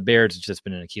for the Bears, it's just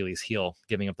been an Achilles heel,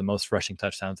 giving up the most rushing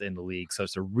touchdowns in the league. So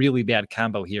it's a really bad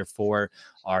combo here for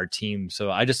our team.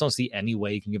 So I just don't see any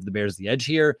way you can give the Bears the edge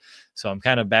here. So I'm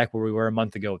kind of back where we were a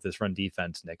month ago with this run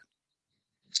defense, Nick.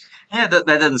 Yeah, that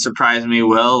doesn't surprise me,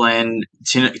 Will. And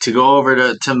to go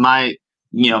over to my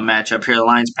matchup here, the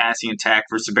Lions passing attack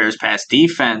versus the Bears pass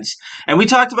defense. And we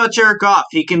talked about Jared Goff.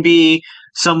 He can be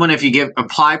someone, if you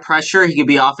apply pressure, he can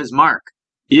be off his mark.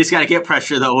 You just got to get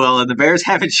pressure, though, Will. And the Bears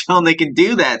haven't shown they can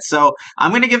do that. So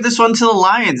I'm going to give this one to the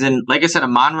Lions. And like I said,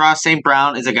 Amon-Ra St.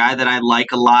 Brown is a guy that I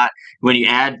like a lot. When you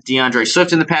add DeAndre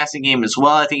Swift in the passing game as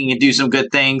well, I think he can do some good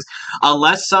things.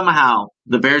 Unless somehow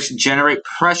the Bears generate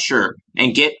pressure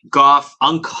and get Goff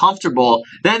uncomfortable,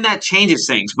 then that changes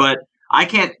things. But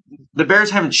the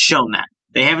Bears haven't shown that.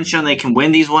 They haven't shown they can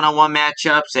win these one-on-one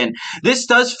matchups. And this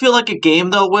does feel like a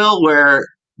game, though, Will, where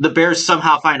the Bears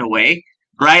somehow find a way.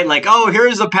 Right? Like, oh,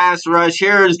 here's a pass rush.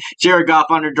 Here's Jared Goff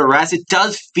under duress. It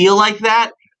does feel like that,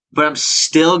 but I'm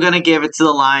still going to give it to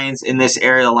the Lions in this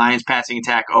area, the Lions passing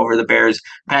attack over the Bears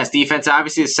pass defense.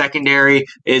 Obviously, the secondary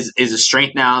is a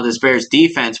strength now of this Bears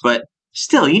defense, but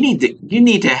still, you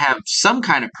need to have some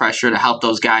kind of pressure to help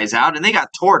those guys out. And they got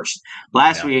torched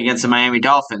last week against the Miami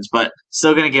Dolphins, but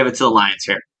still going to give it to the Lions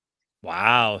here.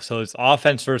 Wow. So it's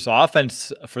offense versus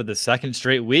offense for the second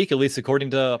straight week, at least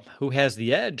according to who has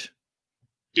the edge.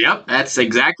 Yep, that's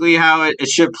exactly how it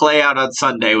should play out on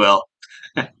Sunday, Will.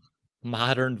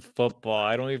 Modern football.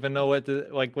 I don't even know what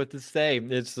to say.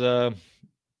 It's a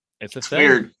thing.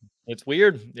 Weird. It's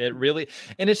weird. It really,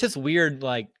 and it's just weird.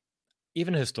 Like,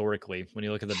 even historically, when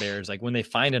you look at the Bears, like when they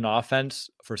find an offense,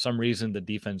 for some reason the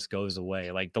defense goes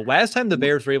away. Like the last time the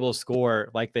Bears were able to score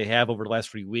like they have over the last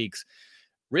 3 weeks,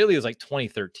 really was like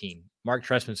 2013, Mark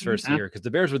Trestman's first year, because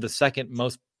the Bears were the second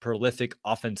most prolific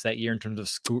offense that year in terms of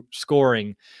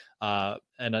scoring.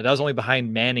 And that was only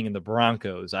behind Manning and the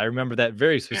Broncos. I remember that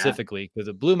very specifically because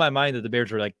it blew my mind that the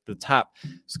Bears were like the top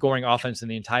scoring offense in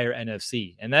the entire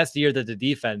NFC. And that's the year that the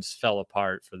defense fell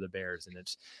apart for the Bears. And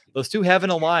those two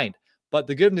haven't aligned. But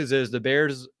the good news is the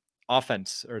Bears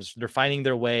offense, they're finding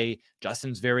their way.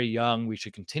 Justin's very young. We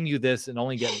should continue this and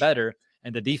only get better.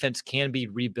 And the defense can be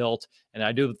rebuilt. And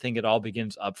I do think it all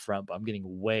begins up front, but I'm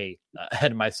getting way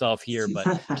ahead of myself here.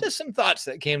 But just some thoughts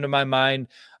that came to my mind.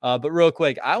 But real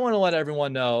quick, I want to let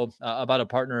everyone know about a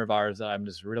partner of ours that I'm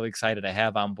just really excited to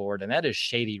have on board. And that is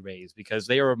Shady Rays, because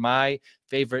they are my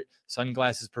favorite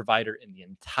sunglasses provider in the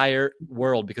entire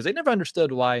world, because they never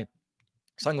understood why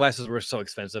sunglasses were so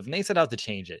expensive, and they set out to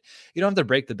change it. You don't have to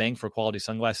break the bank for quality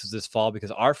sunglasses this fall, because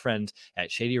our friends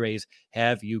at Shady Rays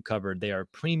have you covered. They are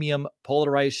premium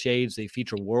polarized shades. They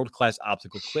feature world-class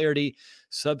optical clarity,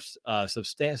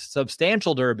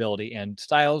 substantial durability, and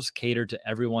styles cater to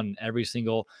everyone and every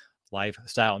single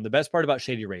lifestyle. And the best part about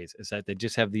Shady Rays is that they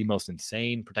just have the most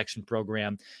insane protection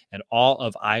program and all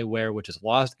of eyewear, which is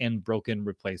lost and broken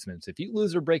replacements. If you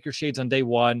lose or break your shades on day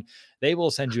one, they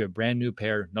will send you a brand new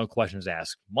pair, no questions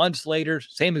asked. Months later,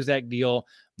 same exact deal,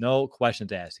 no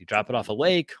questions asked. You drop it off a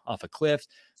lake, off a cliff,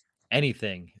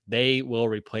 anything, they will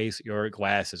replace your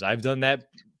glasses. I've done that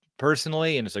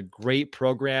personally, and it's a great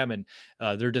program, and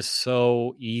they're just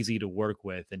so easy to work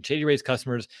with. And Shady Rays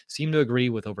customers seem to agree,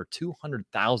 with over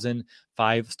 200,000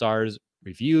 5-stars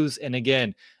reviews. And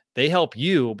again, they help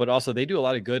you, but also they do a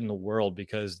lot of good in the world,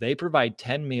 because they provide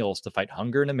 10 meals to fight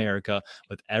hunger in America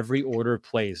with every order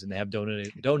placed, and they have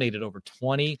donated over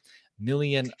 20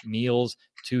 million meals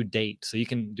to date. So you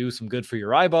can do some good for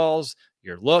your eyeballs,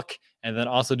 your look, and then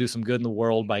also do some good in the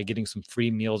world by getting some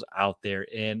free meals out there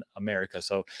in America.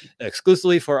 So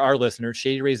exclusively for our listeners,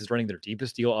 Shady Rays is running their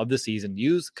deepest deal of the season.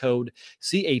 Use code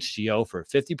CHGO for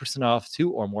 50% off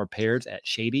 2 or more pairs at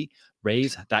Shady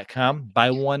ShadyRays.com.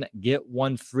 Buy one, get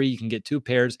one free. You can get 2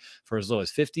 pairs for as low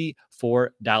as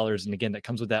 $54. And again, that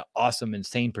comes with that awesome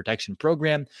Insane Protection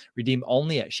program. Redeem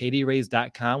only at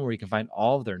ShadyRays.com, where you can find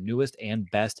all of their newest and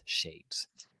best shades.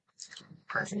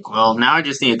 Perfect. Well, now I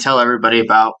just need to tell everybody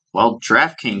about,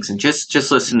 DraftKings. And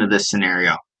just listen to this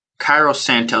scenario. Cairo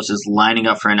Santos is lining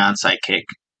up for an onside kick.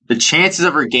 The chances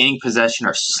of regaining possession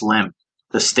are slim.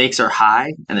 The stakes are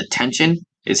high, and the tension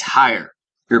is higher.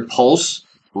 Your pulse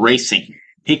racing.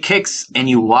 He kicks, and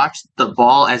you watch the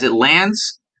ball as it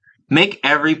lands. Make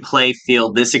every play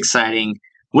feel this exciting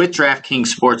with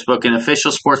DraftKings Sportsbook, an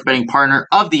official sports betting partner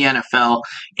of the NFL,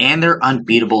 and their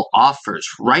unbeatable offers.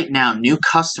 Right now, new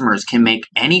customers can make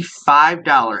any $5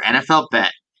 NFL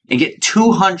bet and get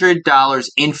 $200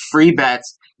 in free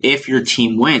bets if your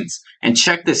team wins. And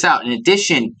check this out. In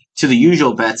addition to the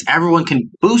usual bets, everyone can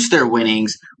boost their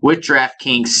winnings with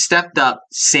DraftKings stepped up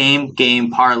same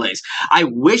game parlays. I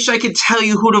wish I could tell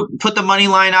you who to put the money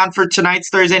line on for tonight's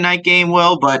Thursday night game,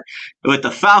 Will, but with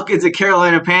the Falcons and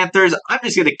Carolina Panthers, I'm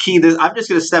just going to key this. I'm just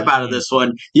going to step out of this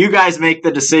one. You guys make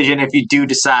the decision if you do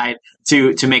decide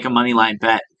to make a money line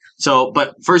bet. So,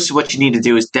 but first, what you need to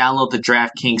do is download the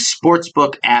DraftKings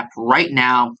Sportsbook app right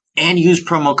now and use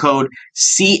promo code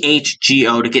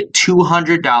CHGO to get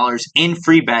 $200 in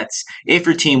free bets if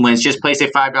your team wins. Just place a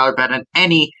 $5 bet on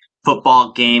any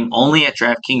football game only at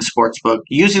DraftKings Sportsbook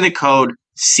using the code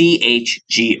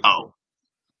CHGO.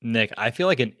 Nick, I feel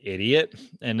like an idiot,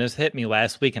 and this hit me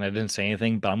last week and I didn't say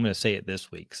anything, but I'm going to say it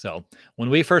this week. So when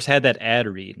we first had that ad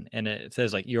read and it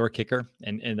says like your kicker,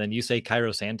 and then you say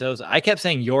Cairo Santos, I kept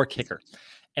saying your kicker.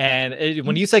 And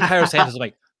when you say Cairo Santos, I'm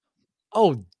like,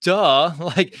 oh, duh.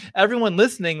 Like everyone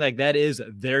listening, like that is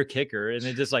their kicker. And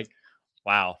it's just like,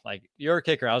 wow, like your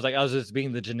kicker. I was just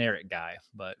being the generic guy,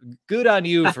 but good on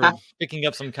you for picking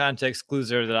up some context clues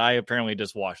there that I apparently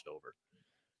just washed over.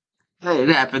 It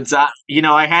happens. I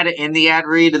had it in the ad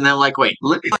read, and then like, wait,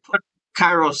 let me put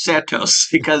Cairo Santos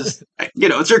because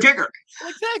it's your kicker.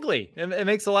 Exactly. It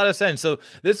makes a lot of sense. So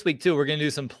this week too, we're going to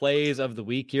do some plays of the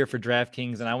week here for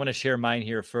DraftKings, and I want to share mine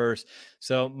here first.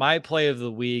 So my play of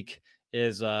the week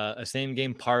is a same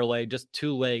game parlay, just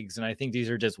 2 legs, and I think these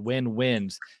are just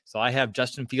win-wins. So I have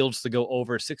Justin Fields to go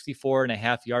over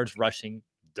 64.5 yards rushing,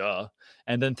 duh,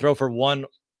 and then throw for 1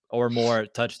 or more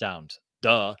touchdowns.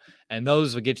 Duh. And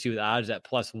those would get you the odds at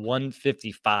plus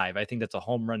 155. I think that's a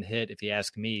home run hit if you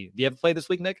ask me. Do you have a play this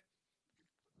week, Nick?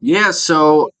 Yeah,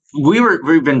 so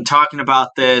we've been talking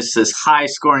about this high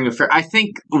scoring affair. I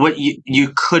think what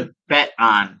you could bank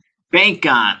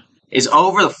on is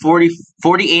over the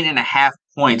 48.5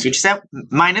 points, which is at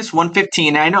minus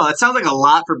 115. And I know that sounds like a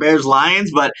lot for Bears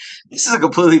Lions, but this is a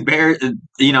completely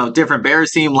different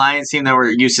Bears team, Lions team that we're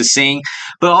used to seeing.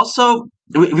 But also,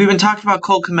 we've been talking about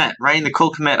Cole Kmet, right? In the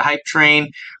Cole Kmet hype train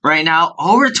right now.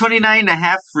 Over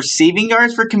 29.5 receiving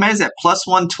yards for Kmet is at plus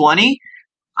 120.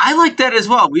 I like that as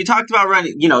well. We talked about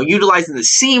running, utilizing the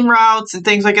seam routes and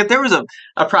things like that. There was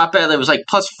a prop bet that was like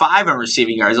plus 5 on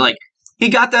receiving yards. Like, he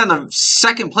got that on the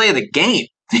second play of the game.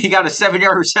 He got a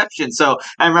 7-yard reception. So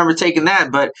I remember taking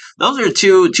that. But those are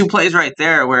two plays right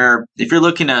there where if you're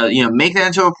looking to, make that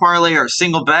into a parlay or a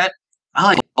single bet, I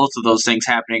like both of those things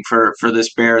happening for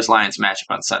this Bears-Lions matchup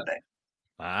on Sunday.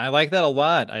 I like that a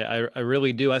lot. I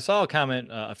really do. I saw a comment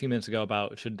a few minutes ago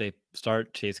about should they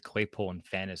start Chase Claypool in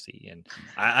fantasy, and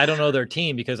I don't know their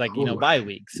team because bye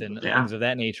weeks and things of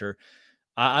that nature.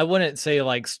 I wouldn't say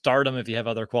like start them if you have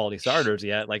other quality starters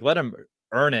yet. Like let them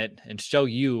earn it and show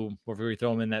you before we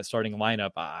throw them in that starting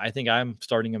lineup. I think I'm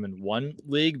starting them in one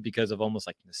league because of almost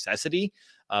like necessity,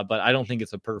 but I don't think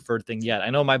it's a preferred thing yet. I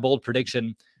know my bold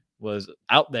prediction was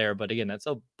out there, but again, that's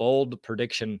a bold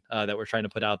prediction that we're trying to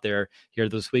put out there here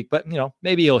this week. But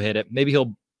maybe he'll hit it. Maybe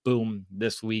he'll boom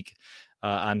this week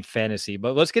on fantasy.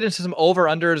 But let's get into some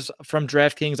over-unders from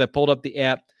DraftKings. I pulled up the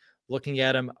app, looking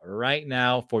at them right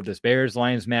now for this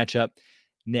Bears-Lions matchup.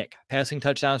 Nick, passing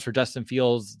touchdowns for Justin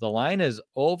Fields. The line is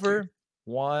over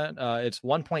one. It's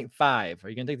 1.5. Are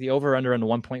you going to take the over-under on the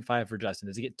 1.5 for Justin?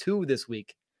 Does he get 2 this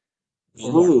week?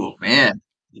 Oh man.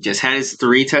 He just had his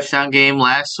 3 touchdown game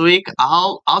last week.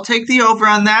 I'll take the over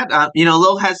on that. A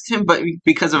little hesitant, but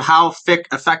because of how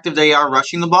effective they are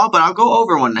rushing the ball, but I'll go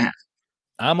over 1.5.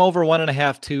 I'm over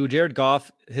 1.5 too. Jared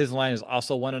Goff, his line is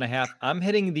also 1.5. I'm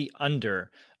hitting the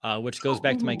under, which goes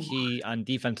back to my key on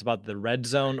defense about the red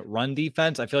zone run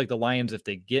defense. I feel like the Lions, if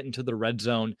they get into the red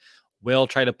zone, will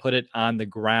try to put it on the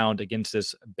ground against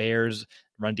this Bears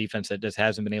run defense that just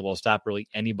hasn't been able to stop really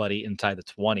anybody inside the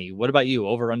 20. What about you?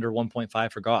 Over under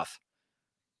 1.5 for Goff?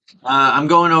 I'm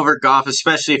going over Goff,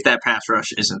 especially if that pass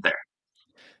rush isn't there.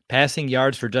 Passing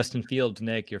yards for Justin Fields,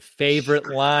 Nick. Your favorite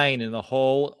line in the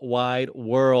whole wide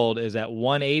world is at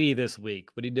 180 this week.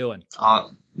 What are you doing?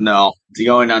 No, it's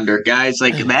going under, guys.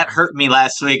 Like that hurt me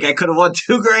last week. I could have won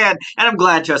 $2,000, and I'm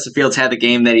glad Justin Fields had the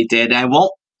game that he did. I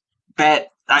won't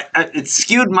bet. It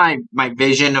skewed my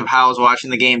vision of how I was watching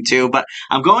the game too. But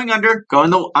I'm going under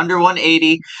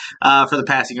 180 for the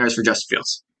passing yards for Justin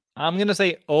Fields. I'm going to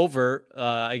say over.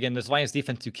 Again, this Lions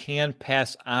defense, you can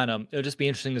pass on them. It'll just be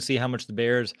interesting to see how much the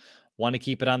Bears want to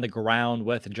keep it on the ground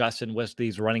with Justin, with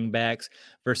these running backs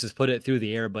versus put it through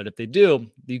the air. But if they do,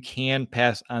 you can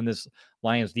pass on this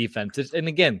Lions defense. And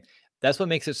again, that's what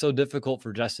makes it so difficult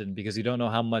for Justin, because you don't know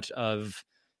how much of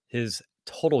his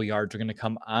total yards are going to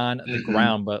come on the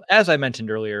ground. But as I mentioned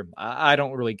earlier, I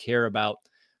don't really care about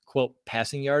quote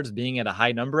passing yards being at a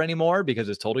high number anymore, because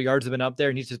his total yards have been up there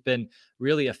and he's just been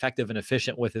really effective and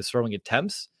efficient with his throwing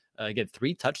attempts. Again,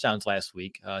 3 touchdowns last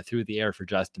week through the air for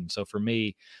Justin. So for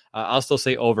me, I'll still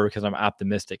say over because I'm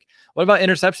optimistic. What about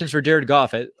interceptions for Jared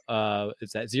Goff? It's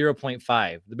at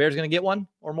 0.5. The Bears going to get one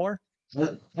or more?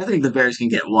 I think the Bears can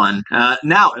get one.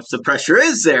 Now, if the pressure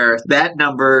is there, that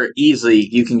number easily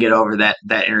you can get over that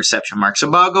interception mark.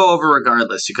 So I'll go over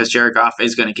regardless, because Jared Goff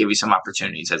is going to give you some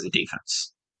opportunities as a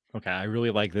defense. Okay, I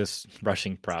really like this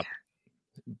rushing prop.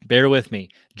 Bear with me.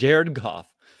 Jared Goff,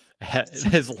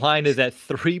 his line is at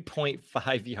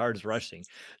 3.5 yards rushing.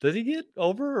 Does he get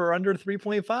over or under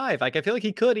 3.5? Like, I feel like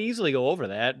he could easily go over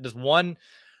that. Just one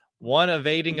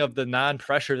evading of the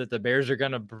non-pressure that the Bears are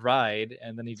going to provide,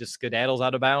 and then he just skedaddles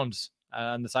out of bounds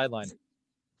on the sideline.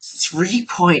 3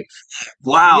 point.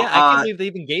 Wow. Yeah, I can't believe they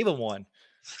even gave him one.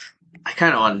 I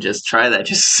kind of want to just try that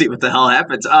just to see what the hell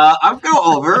happens. I'll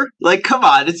go over. Like, come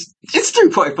on, it's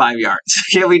 3.5 yards.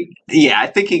 Can we? Yeah, I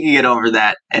think he can get over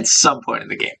that at some point in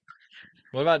the game.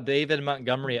 What about David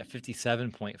Montgomery at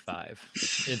 57.5?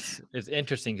 It's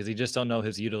interesting because you just don't know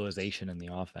his utilization in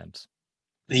the offense.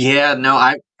 Yeah, no,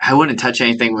 I wouldn't touch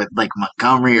anything with like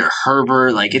Montgomery or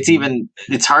Herbert. Like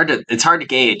it's hard to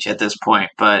gauge at this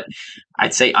point, but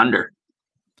I'd say under.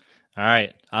 All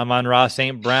right, I'm on Ross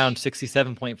St. Brown,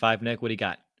 67.5. Nick, what do you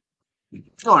got?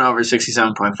 Going over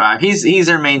 67.5. He's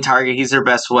their main target. He's their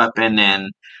best weapon,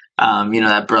 and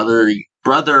that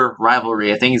brother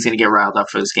rivalry. I think he's going to get riled up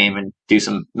for this game and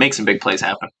make some big plays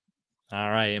happen. All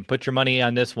right, and put your money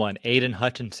on this one. Aiden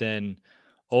Hutchinson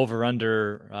over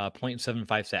under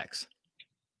 0.75 sacks.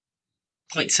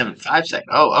 0.75 sacks.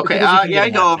 Oh, okay. Yeah, I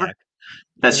go over.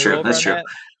 That's true.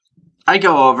 I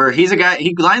go over. He's a guy.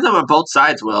 He lines up on both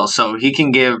sides well, so he can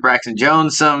give Braxton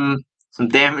Jones some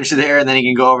damage there, and then he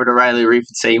can go over to Riley Reef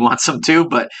and say he wants some too.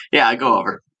 But yeah, I go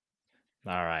over.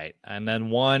 All right, and then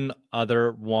one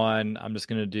other one. I'm just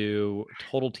going to do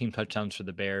total team touchdowns for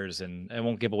the Bears, and I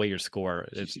won't give away your score.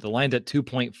 It's the line's at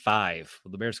 2.5.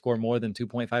 Will the Bears score more than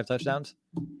 2.5 touchdowns?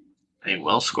 They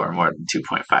will score more than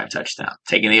 2.5 touchdowns.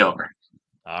 Taking the over.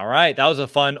 All right. That was a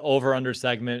fun over-under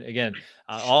segment. Again,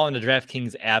 all in the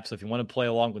DraftKings app. So if you want to play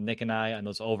along with Nick and I on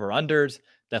those over-unders,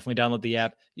 definitely download the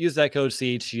app. Use that code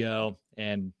CHGO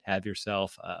and have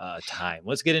yourself a time.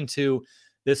 Let's get into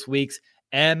this week's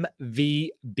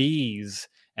MVBs.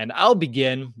 And I'll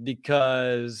begin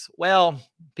because, well,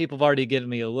 people have already given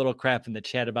me a little crap in the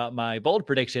chat about my bold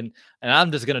prediction, and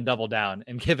I'm just going to double down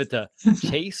and give it to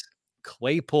Chase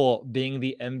Claypool being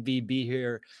the MVP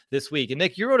here this week. And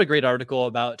Nick, you wrote a great article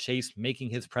about Chase making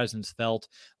his presence felt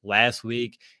last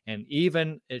week. And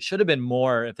even it should have been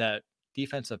more if that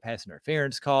defensive pass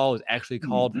interference call was actually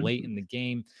called late in the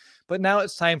game. But now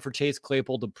it's time for Chase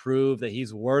Claypool to prove that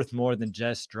he's worth more than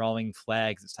just drawing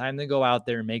flags. It's time to go out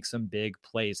there and make some big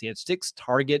plays. He had 6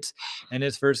 targets in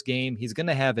his first game. He's going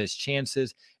to have his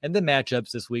chances, and the matchups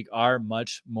this week are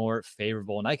much more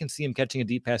favorable. And I can see him catching a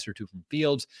deep pass or two from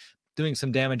Fields, doing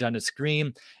some damage on the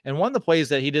screen. And one of the plays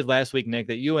that he did last week, Nick,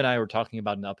 that you and I were talking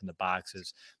about in Up in the Box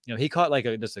is, he caught like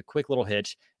just a quick little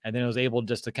hitch, and then was able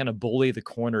just to kind of bully the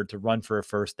corner to run for a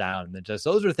first down. And then just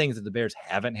those are things that the Bears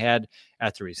haven't had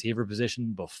at the receiver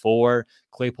position before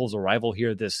Claypool's arrival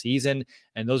here this season.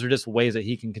 And those are just ways that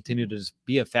he can continue to just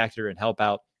be a factor and help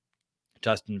out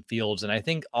Justin Fields. And I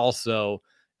think also,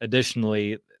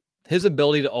 additionally, his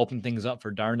ability to open things up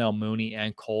for Darnell Mooney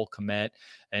and Cole Kmet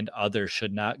and others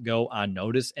should not go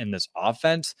unnoticed in this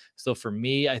offense. So for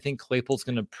me, I think Claypool's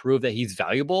going to prove that he's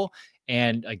valuable,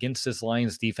 and against this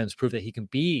Lions defense, prove that he can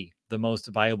be the most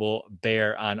valuable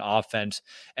Bear on offense.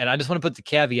 And I just want to put the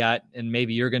caveat, and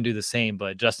maybe you're going to do the same,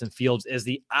 but Justin Fields is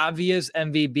the obvious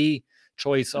MVP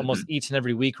choice almost each and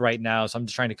every week right now. So I'm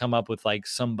just trying to come up with like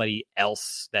somebody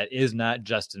else that is not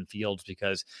Justin Fields,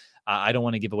 because I don't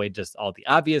want to give away just all the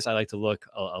obvious. I like to look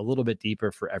a little bit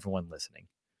deeper for everyone listening.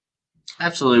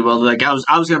 Absolutely. Well, like I was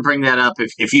going to bring that up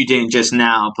if you didn't just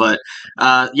now, but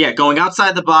yeah, going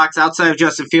outside the box, outside of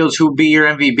Justin Fields, who would be your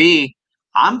MVP?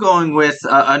 I'm going with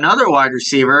another wide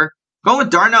receiver, going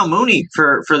with Darnell Mooney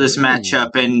for this Ooh.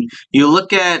 matchup. And you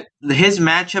look at his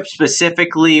matchup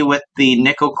specifically with the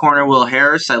nickel corner Will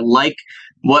Harris. I like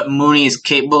what Mooney is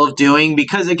capable of doing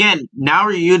because again, now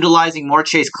we're utilizing more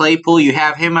Chase Claypool. You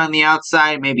have him on the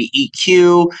outside, maybe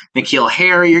EQ, N'Keal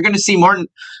Harry. You're going to see more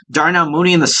Darnell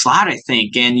Mooney in the slot, I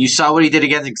think. And you saw what he did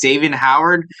against Xavier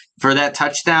Howard for that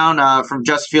touchdown from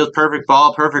Justin Fields. Perfect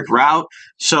ball, perfect route.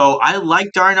 So I like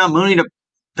Darnell Mooney to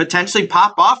potentially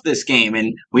pop off this game.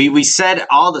 And we said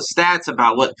all the stats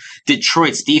about what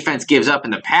Detroit's defense gives up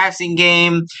in the passing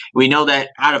game. We know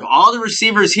that out of all the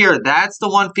receivers here, that's the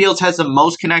one Fields has the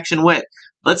most connection with.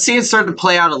 Let's see it start to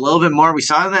play out a little bit more. We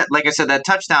saw that, like I said, that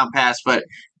touchdown pass, but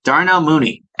Darnell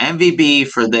Mooney, MVP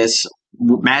for this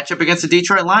matchup against the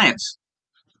Detroit Lions.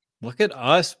 Look at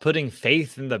us putting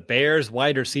faith in the Bears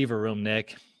wide receiver room,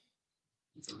 Nick.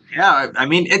 Yeah, I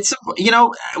mean, it's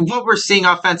what we're seeing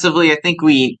offensively. I think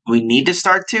we need to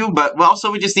start to, but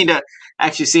also we just need to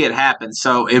actually see it happen.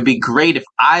 So it'd be great if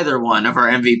either one of our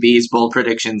MVPs bold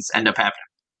predictions end up happening.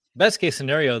 Best case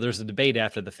scenario, there's a debate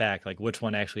after the fact, like which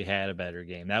one actually had a better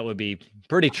game. That would be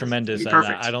pretty tremendous. And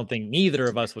Perfect. I don't think neither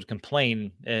of us would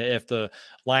complain if the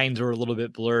lines were a little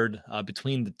bit blurred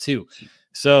between the two.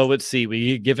 So let's see.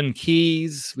 We've given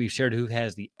keys. We've shared who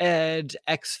has the edge,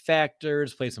 X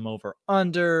factors, place them over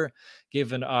under,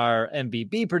 given our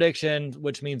MBB prediction,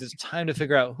 which means it's time to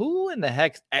figure out who in the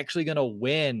heck's actually going to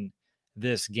win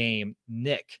this game.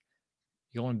 Nick,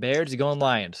 you going Bears? You going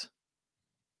Lions?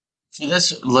 So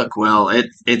this look, well,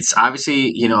 it's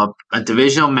obviously a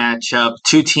divisional matchup,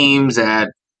 two teams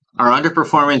that are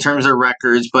underperforming in terms of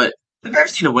records, but the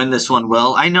Bears need to win this one.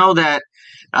 Will I know that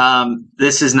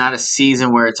this is not a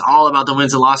season where it's all about the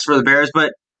wins and losses for the Bears,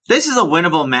 but this is a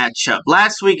winnable matchup.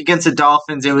 Last week against the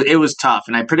Dolphins, it was tough,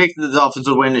 and I predicted the Dolphins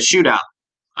would win the shootout.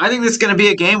 I think this is going to be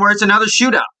a game where it's another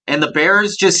shootout. And the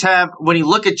Bears just have, when you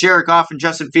look at Jared Goff and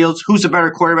Justin Fields, who's a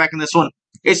better quarterback in this one?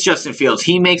 It's Justin Fields.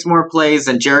 He makes more plays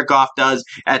than Jared Goff does.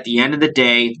 At the end of the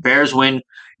day, Bears win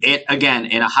it again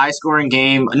in a high scoring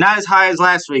game. Not as high as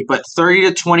last week, but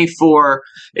 30-24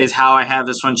 is how I have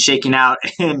this one shaking out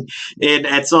in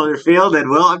at Soldier Field.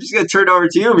 And Will, I'm just going to turn it over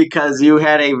to you because you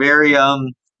had a very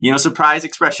surprise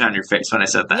expression on your face when I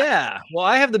said that. Yeah. Well,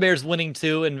 I have the Bears winning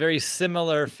too in very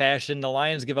similar fashion. The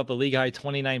Lions give up a league high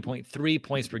 29.3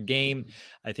 points per game.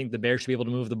 I think the Bears should be able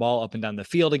to move the ball up and down the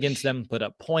field against them, put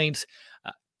up points.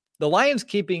 The Lions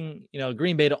keeping,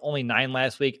 Green Bay to only 9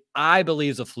 last week, I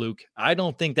believe is a fluke. I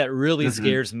don't think that really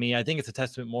scares me. I think it's a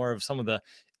testament more of some of the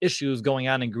issues going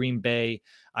on in Green Bay.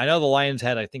 I know the Lions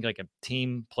had, I think, like a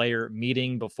team player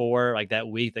meeting before, like that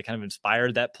week that kind of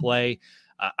inspired that play.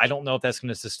 I don't know if that's going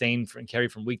to sustain and carry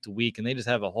from week to week, and they just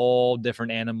have a whole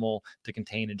different animal to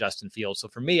contain in Justin Fields. So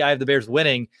for me, I have the Bears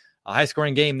winning a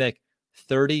high-scoring game, Nick.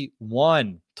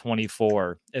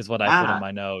 31-24 is what I put in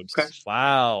my notes. Okay.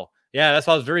 Wow. Yeah, that's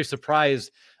why I was very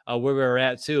surprised where we were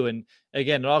at too. And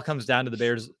again, it all comes down to the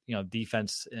Bears,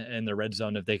 defense in the red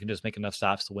zone. If they can just make enough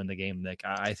stops to win the game, Nick,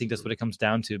 I think that's what it comes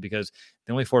down to because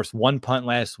they only forced one punt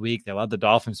last week. They allowed the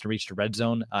Dolphins to reach the red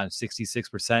zone on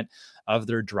 66% of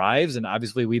their drives. And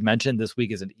obviously we mentioned this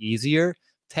week is an easier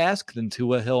task than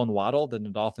Tua, Hill, and Waddle than the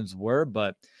Dolphins were,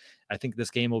 but I think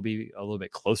this game will be a little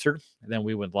bit closer than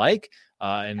we would like,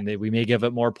 and we may give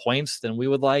it more points than we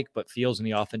would like, but Fields and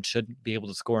the offense should be able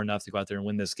to score enough to go out there and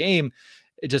win this game.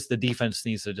 It just the defense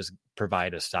needs to just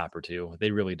provide a stop or two.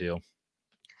 They really do.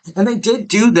 And they did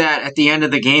do that at the end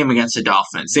of the game against the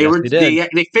Dolphins. They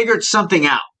figured something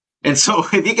out. And so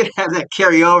if you could have that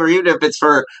carry over, even if it's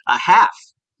for a half,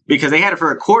 because they had it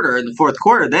for a quarter in the fourth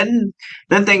quarter, then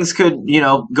things could,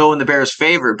 go in the Bears'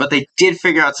 favor. But they did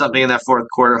figure out something in that fourth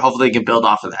quarter. Hopefully they can build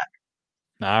off of that.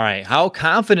 All right. How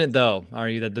confident, though, are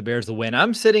you that the Bears will win?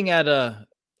 I'm sitting at a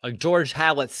George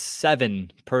Hallett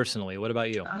 7, personally. What about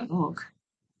you?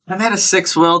 I'm at a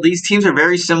 6, Will. These teams are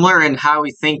very similar in how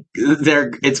we think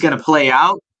it's going to play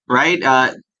out,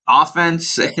 right?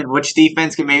 Offense and which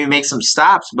defense can maybe make some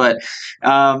stops. But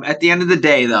at the end of the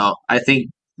day, though, I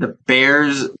think the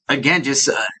Bears, again, just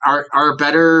are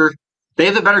better. They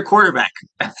have the better quarterback.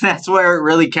 That's where it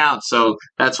really counts. So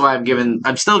that's why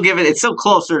it's still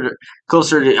closer to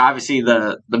obviously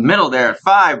the middle there at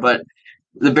 5, but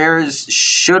the Bears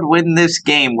should win this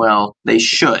game. Well, they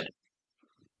should.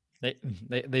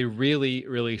 They really,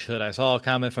 really should. I saw a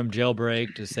comment from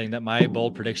Jailbreak just saying that my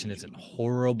bold prediction isn't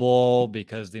horrible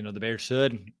because, the Bears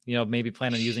should, maybe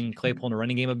plan on using Claypool in the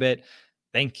running game a bit.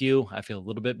 Thank you. I feel a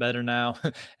little bit better now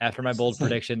after my bold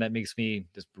prediction. That makes me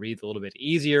just breathe a little bit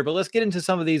easier. But let's get into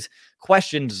some of these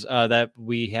questions that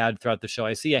we had throughout the show.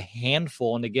 I see a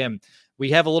handful. And again,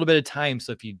 we have a little bit of time.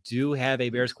 So if you do have a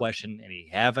Bears question and you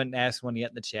haven't asked one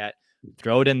yet in the chat,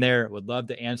 throw it in there. Would love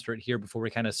to answer it here before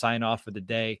we kind of sign off for the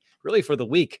day, really for the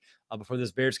week, before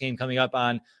this Bears game coming up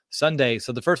on Sunday.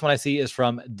 So the first one I see is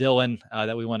from Dylan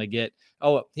that we want to get.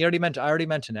 Oh, I already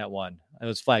mentioned that one. It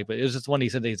was flagged, but it was just one he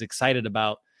said that he's excited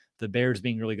about the Bears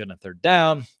being really good on third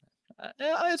down.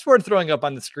 It's worth throwing up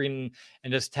on the screen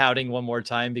and just touting one more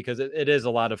time because it is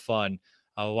a lot of fun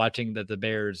watching that the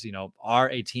Bears, are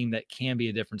a team that can be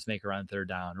a difference maker on third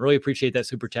down. Really appreciate that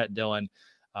super chat, Dylan.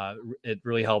 It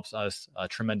really helps us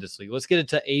tremendously. Let's get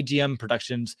into AGM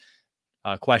Productions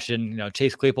question.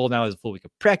 Chase Claypool now has a full week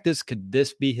of practice. Could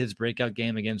this be his breakout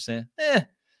game against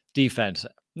defense?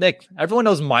 Nick, everyone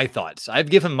knows my thoughts. I've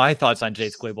given my thoughts on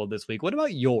Chase Claypool this week. What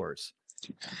about yours?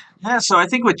 Yeah, so I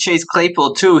think with Chase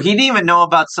Claypool, too, he didn't even know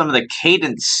about some of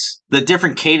the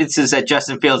different cadences that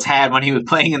Justin Fields had when he was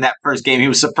playing in that first game. He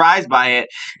was surprised by it.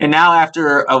 And now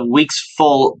after a week's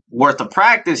full worth of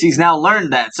practice, he's now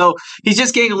learned that. So he's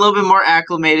just getting a little bit more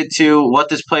acclimated to what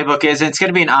this playbook is. And it's going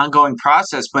to be an ongoing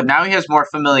process, but now he has more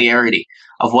familiarity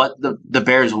of what the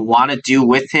Bears want to do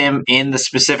with him in the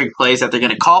specific plays that they're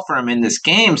going to call for him in this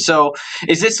game. So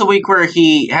is this a week where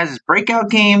he has his breakout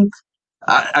game?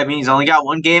 He's only got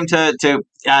one game to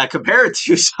compare it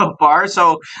to so far.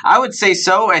 So I would say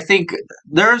so. I think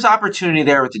there's opportunity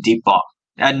there with the deep ball.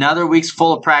 Another week's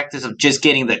full of practice of just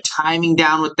getting the timing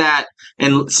down with that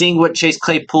and seeing what Chase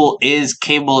Claypool is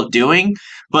capable of doing.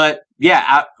 But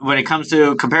yeah, when it comes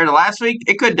to compared to last week,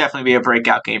 it could definitely be a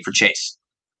breakout game for Chase.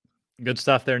 Good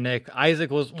stuff there, Nick. Isaac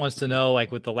wants to know,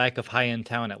 with the lack of high-end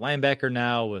talent at linebacker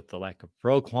now, with the lack of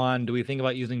Roquan, do we think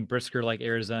about using Brisker like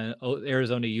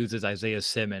Arizona uses Isaiah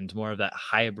Simmons, more of that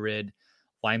hybrid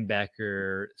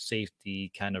linebacker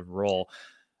safety kind of role?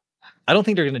 I don't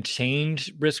think they're going to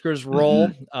change Brisker's role.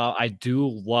 I do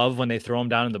love when they throw him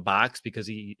down in the box because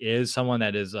he is someone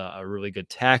that is a really good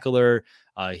tackler.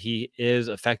 He is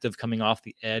effective coming off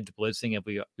the edge, blitzing, if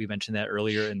we mentioned that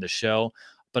earlier in the show.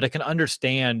 But I can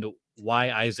understand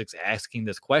why Isaac's asking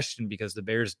this question because the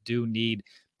Bears do need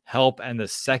help on the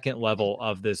second level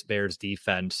of this Bears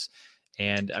defense.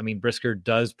 And Brisker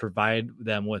does provide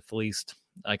them with at least,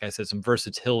 like I said, some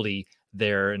versatility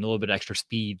there and a little bit extra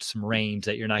speed, some range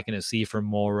that you're not going to see from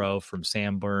Morrow, from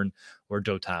Sam Byrne, or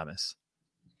Joe Thomas.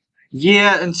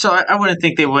 Yeah, and so I wouldn't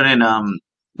think they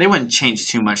wouldn't change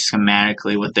too much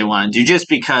schematically what they want to do just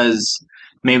because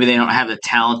maybe they don't have the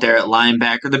talent there at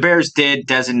linebacker. The Bears did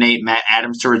designate Matt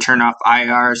Adams to return off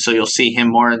IR, so you'll see him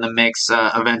more in the mix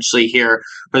eventually here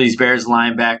for these Bears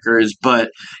linebackers.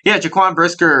 But yeah, Jaquan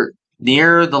Brisker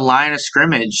near the line of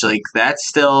scrimmage, that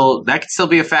could still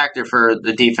be a factor for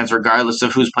the defense, regardless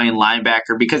of who's playing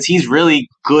linebacker, because he's really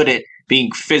good at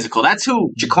being physical. That's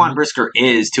who Jaquan Brisker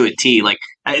is to a T.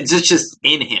 It's just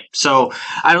in him. So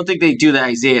I don't think they do the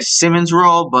Isaiah Simmons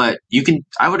role, but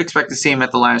I would expect to see him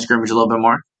at the line of scrimmage a little bit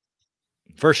more.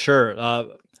 For sure.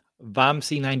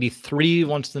 Vomc93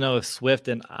 wants to know if Swift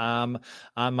and Amon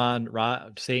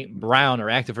St. Brown are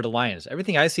active for the Lions.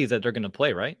 Everything I see is that they're going to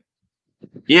play, right?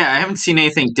 Yeah, I haven't seen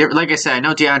anything different. Like I said, I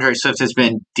know DeAndre Swift has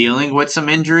been dealing with some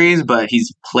injuries, but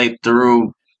he's played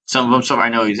through some of them. So I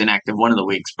know he's inactive one of the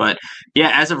weeks. But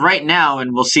yeah, as of right now,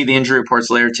 and we'll see the injury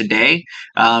reports later today,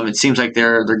 it seems like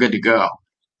they're good to go.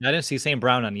 I didn't see St.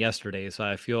 Brown on yesterday, so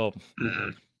I feel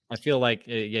like,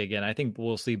 again, I think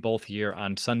we'll see both here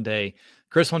on Sunday.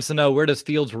 Chris wants to know, where does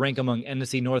Fields rank among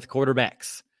NFC North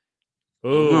quarterbacks?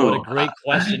 Oh, what a great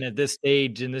question at this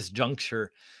stage, in this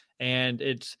juncture. And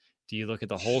do you look at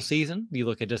the whole season? Do you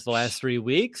look at just the last 3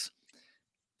 weeks?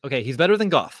 Okay, he's better than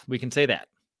Goff. We can say that.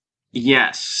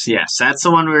 Yes. That's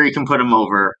the one where you can put him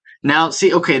over. Now,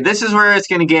 see, okay, this is where it's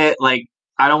going to get,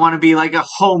 I don't want to be like a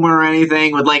homer or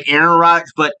anything with Aaron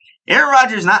Rodgers, but Aaron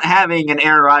Rodgers not having an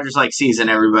Aaron Rodgers-like season,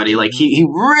 everybody. He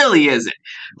really isn't.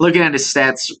 Looking at his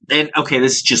stats, and okay,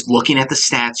 this is just looking at the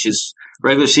stats, just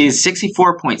regular season,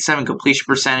 64.7 completion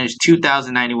percentage,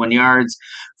 2,091 yards,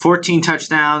 14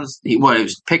 touchdowns. He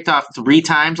was picked off 3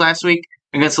 times last week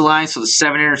against the Lions, so the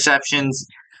 7 interceptions.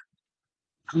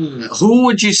 Who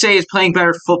would you say is playing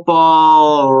better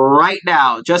football right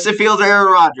now? Justin Fields or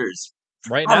Aaron Rodgers?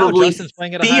 Right now, Justin's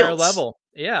playing at a higher level.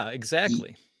 Yeah,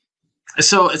 exactly.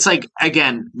 So it's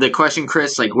again, the question,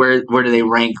 Chris, where do they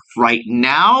rank right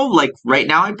now? Right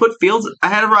now, I put Fields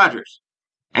ahead of Rodgers.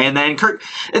 And then Kirk.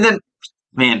 And then,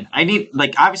 man, I need,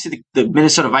 obviously the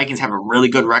Minnesota Vikings have a really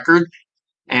good record.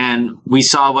 And we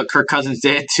saw what Kirk Cousins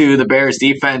did to the Bears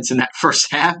defense in that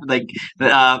first half.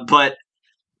 But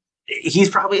he's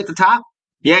probably at the top.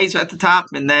 Yeah, he's at the top,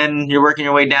 and then you're working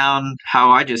your way down how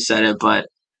I just said it, but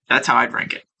that's how I'd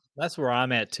rank it. That's where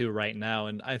I'm at too right now.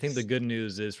 And I think the good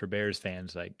news is for Bears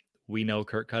fans, like we know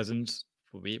Kirk Cousins.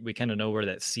 We kind of know where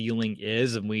that ceiling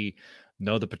is, and we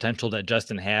know the potential that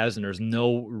Justin has. And there's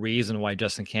no reason why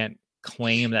Justin can't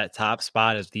claim that top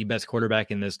spot as the best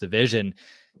quarterback in this division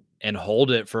and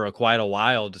hold it for quite a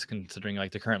while, just considering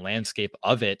like the current landscape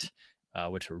of it,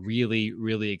 which really,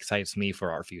 really excites me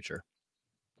for our future.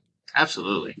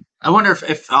 Absolutely. I wonder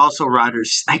if also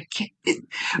Rodgers. I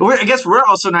guess we're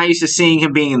also not used to seeing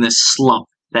him being in this slump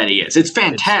that he is. It's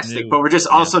fantastic, but we're just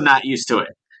also not used to it.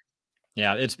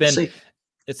 Yeah,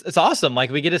 it's awesome.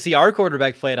 Like we get to see our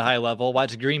quarterback play at a high level,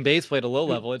 watch Green Bay's play at a low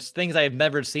level. It's things I've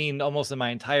never seen almost in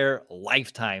my entire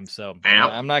lifetime. So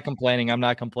I'm not complaining.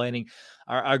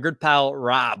 Our good pal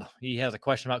Rob, he has a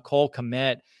question about Cole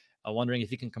Kmet. Wondering if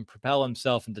he can propel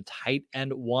himself into tight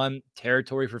end one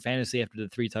territory for fantasy after the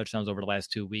 3 touchdowns over the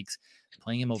last 2 weeks,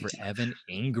 playing him over Evan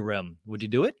Ingram. Would you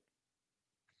do it?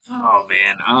 Oh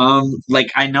man.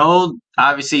 Like I know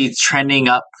obviously it's trending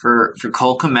up for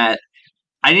Cole Kmet.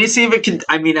 I need to see if it can.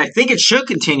 I mean, I think it should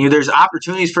continue. There's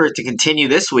opportunities for it to continue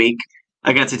this week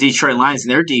against the Detroit Lions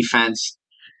and their defense.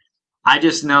 I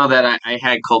just know that I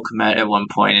had Cole Kmet at one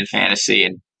point in fantasy,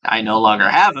 and I no longer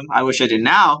have him. I wish I did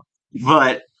now,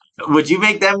 but would you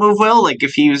make that move, Will? Like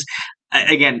if he was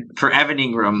again for Evan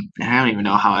Ingram? I don't even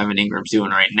know how Evan Ingram's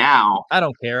doing right now. I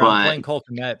don't care. I'm playing Cole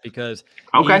Kmet because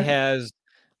he has,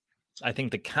 I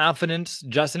think, the confidence.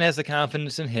 Justin has the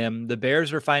confidence in him. The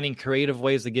Bears are finding creative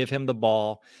ways to give him the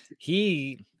ball.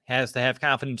 He has to have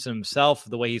confidence in himself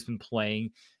the way he's been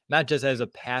playing, not just as a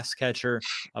pass catcher,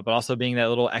 but also being that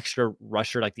little extra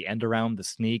rusher, like the end around, the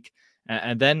sneak.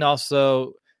 And then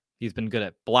also he's been good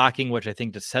at blocking, which I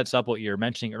think just sets up what you're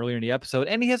mentioning earlier in the episode.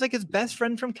 And he has like his best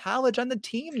friend from college on the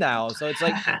team now. So it's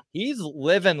like he's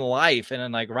living life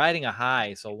and like riding a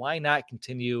high. So why not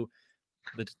continue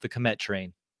the Kmet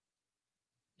train?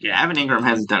 Yeah, Evan Ingram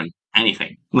hasn't done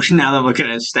anything. Now that I'm looking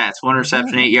at his stats, 1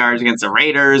 reception, 8 yards against the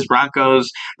Raiders,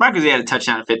 Broncos. He had a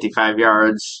touchdown at 55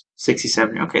 yards,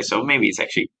 67. Okay, so maybe he's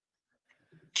actually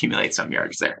accumulate some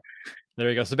yards there. There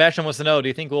you go. Sebastian wants to know, do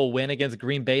you think we'll win against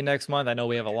Green Bay next month? I know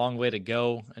we have a long way to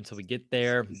go until we get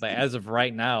there, but as of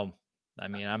right now, I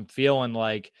mean, I'm feeling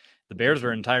like the Bears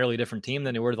are an entirely different team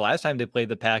than they were the last time they played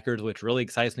the Packers, which really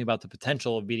excites me about the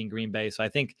potential of beating Green Bay. So I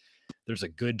think there's a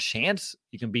good chance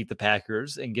you can beat the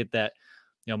Packers and get that,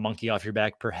 monkey off your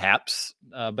back, perhaps.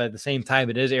 But at the same time,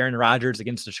 it is Aaron Rodgers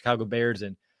against the Chicago Bears.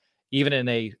 And even in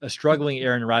a struggling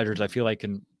Aaron Rodgers, I feel like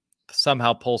can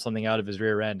somehow pull something out of his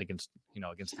rear end against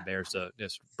the Bears to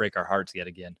just break our hearts yet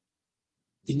again.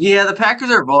 Yeah, the Packers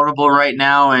are vulnerable right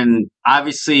now, and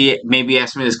obviously, maybe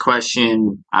asked me this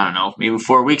question, I don't know, even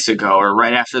 4 weeks ago or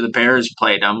right after the Bears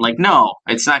played. I'm like, no,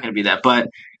 it's not going to be that. But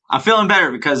I'm feeling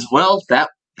better because, well, that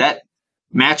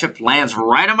matchup lands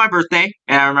right on my birthday,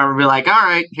 and I remember being like, all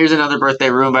right, here's another birthday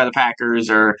ruined by the Packers.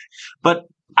 But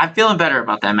I'm feeling better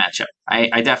about that matchup.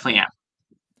 I definitely am.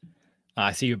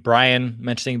 I see you, Brian,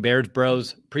 mentioning Bears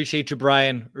Bros. Appreciate you,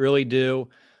 Brian. Really do.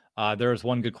 There was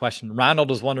one good question. Ronald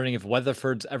was wondering if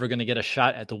Weatherford's ever going to get a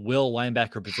shot at the will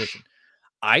linebacker position.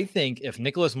 I think if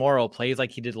Nicholas Morrow plays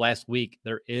like he did last week,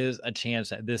 there is a chance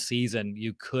that this season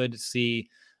you could see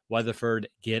Weatherford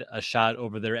get a shot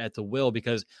over there at the will,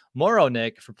 because Morrow,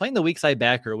 Nick, for playing the weak side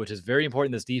backer, which is very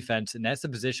important in this defense, and that's the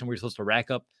position where you're supposed to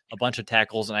rack up a bunch of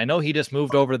tackles. And I know he just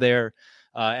moved over there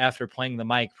after playing the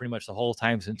mic pretty much the whole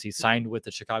time since he signed with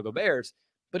the Chicago Bears,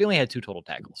 but he only had 2 total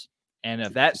tackles. And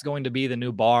if that's going to be the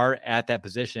new bar at that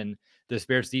position, this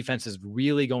Bears defense is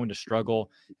really going to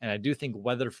struggle. And I do think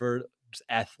Weatherford's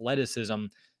athleticism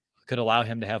could allow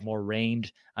him to have more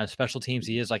range on special teams.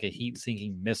 He is like a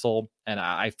heat-sinking missile. And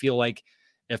I feel like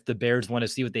if the Bears want to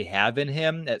see what they have in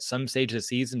him at some stage of the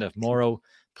season, if Morrow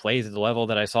plays at the level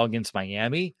that I saw against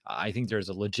Miami, I think there's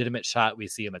a legitimate shot we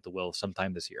see him at the will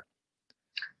sometime this year.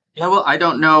 Yeah, well, I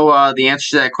don't know the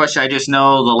answer to that question. I just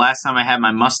know the last time I had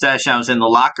my mustache, I was in the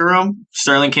locker room.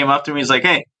 Sterling came up to me. He's like,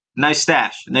 hey, nice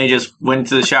stash. And then he just went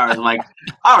into the showers. I'm like,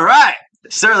 all right,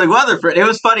 Sterling Weatherford. It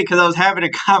was funny because I was having a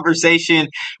conversation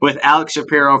with Alex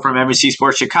Shapiro from NBC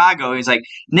Sports Chicago. He's like,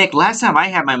 Nick, last time I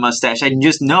had my mustache, I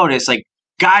just noticed like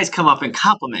guys come up and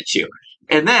compliment you.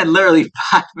 And then literally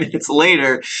 5 minutes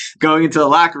later, going into the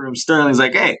locker room, Sterling's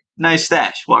like, hey, nice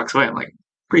stash. Walks away. I'm like,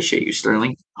 appreciate you,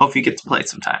 Sterling. Hope you get to play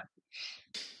sometime.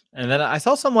 And then I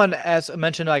saw someone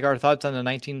mention like our thoughts on the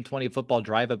 1920 football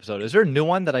drive episode. Is there a new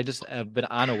one that I just have been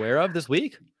unaware of this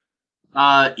week?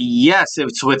 Yes,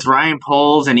 it's with Ryan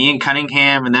Poles and Ian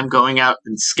Cunningham and them going out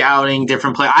and scouting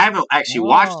different players. I haven't actually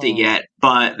watched it Oh, yet,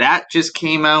 but that just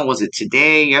came out. Was it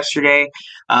today, yesterday?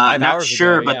 5 hours Not ago.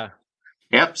 sure, but Yeah.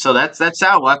 yep. So that's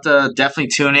out. We'll have to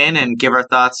definitely tune in and give our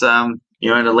thoughts, at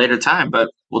a later time. But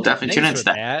we'll definitely tune Thanks in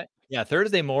for to that. that. Yeah,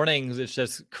 Thursday mornings, it's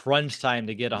just crunch time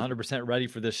to get 100% ready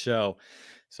for this show.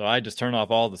 So I just turn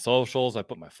off all the socials. I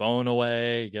put my phone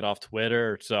away, get off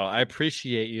Twitter. So I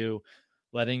appreciate you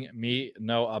letting me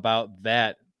know about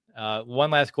that.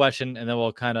 One last question, and then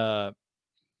we'll kind of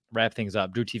wrap things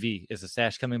up. Drew TV, is the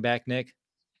stash coming back, Nick?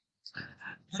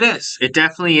 It is. It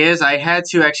definitely is. I had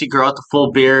to actually grow out the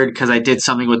full beard because I did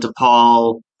something with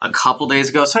DePaul a couple days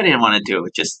ago, so I didn't want to do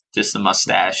it. Just the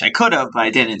mustache. I could have, but I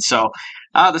didn't. So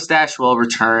the stash will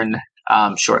return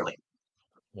shortly.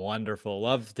 Wonderful.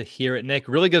 Love to hear it, Nick.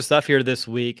 Really good stuff here this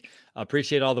week.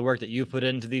 Appreciate all the work that you put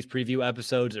into these preview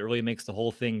episodes. It really makes the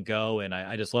whole thing go. And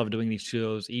I just love doing these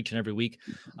shows each and every week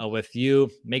with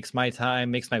you. Makes my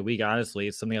time, makes my week, honestly.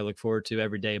 It's something I look forward to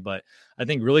every day. But I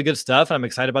think really good stuff. I'm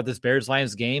excited about this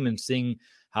Bears-Lions game and seeing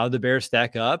how the Bears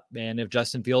stack up. And if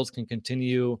Justin Fields can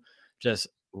continue just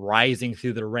rising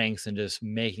through the ranks and just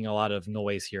making a lot of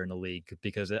noise here in the league,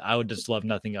 because I would just love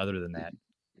nothing other than that.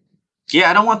 Yeah,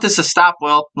 I don't want this to stop,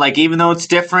 Will. Like, even though it's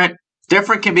different,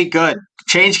 different can be good.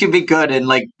 Change can be good. And,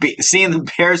 like, seeing the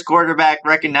Bears quarterback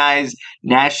recognized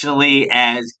nationally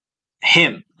as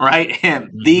him, right?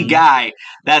 Him, the Mm-hmm. guy.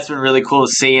 That's been really cool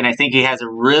to see. And I think he has a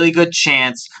really good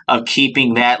chance of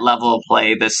keeping that level of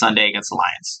play this Sunday against the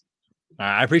Lions.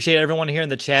 I appreciate everyone here in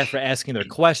the chat for asking their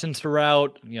questions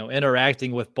throughout,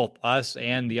 interacting with both us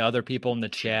and the other people in the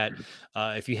chat.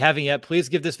 If you haven't yet, please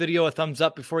give this video a thumbs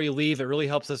up before you leave. It really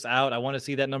helps us out. I want to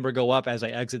see that number go up as I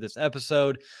exit this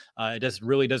episode. It just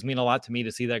really does mean a lot to me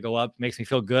to see that go up. It makes me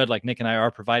feel good, like Nick and I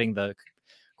are providing the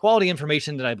quality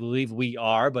information that I believe we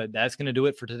are. But that's going to do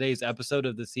it for today's episode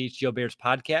of the CHGO Bears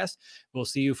podcast. We'll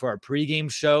see you for our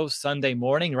pregame show Sunday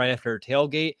morning right after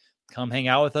tailgate. Come hang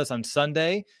out with us on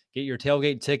Sunday. Get your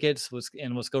tailgate tickets,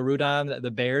 and let's go root on the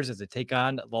Bears as they take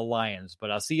on the Lions. But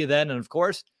I'll see you then. And of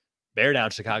course, bear down,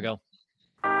 Chicago.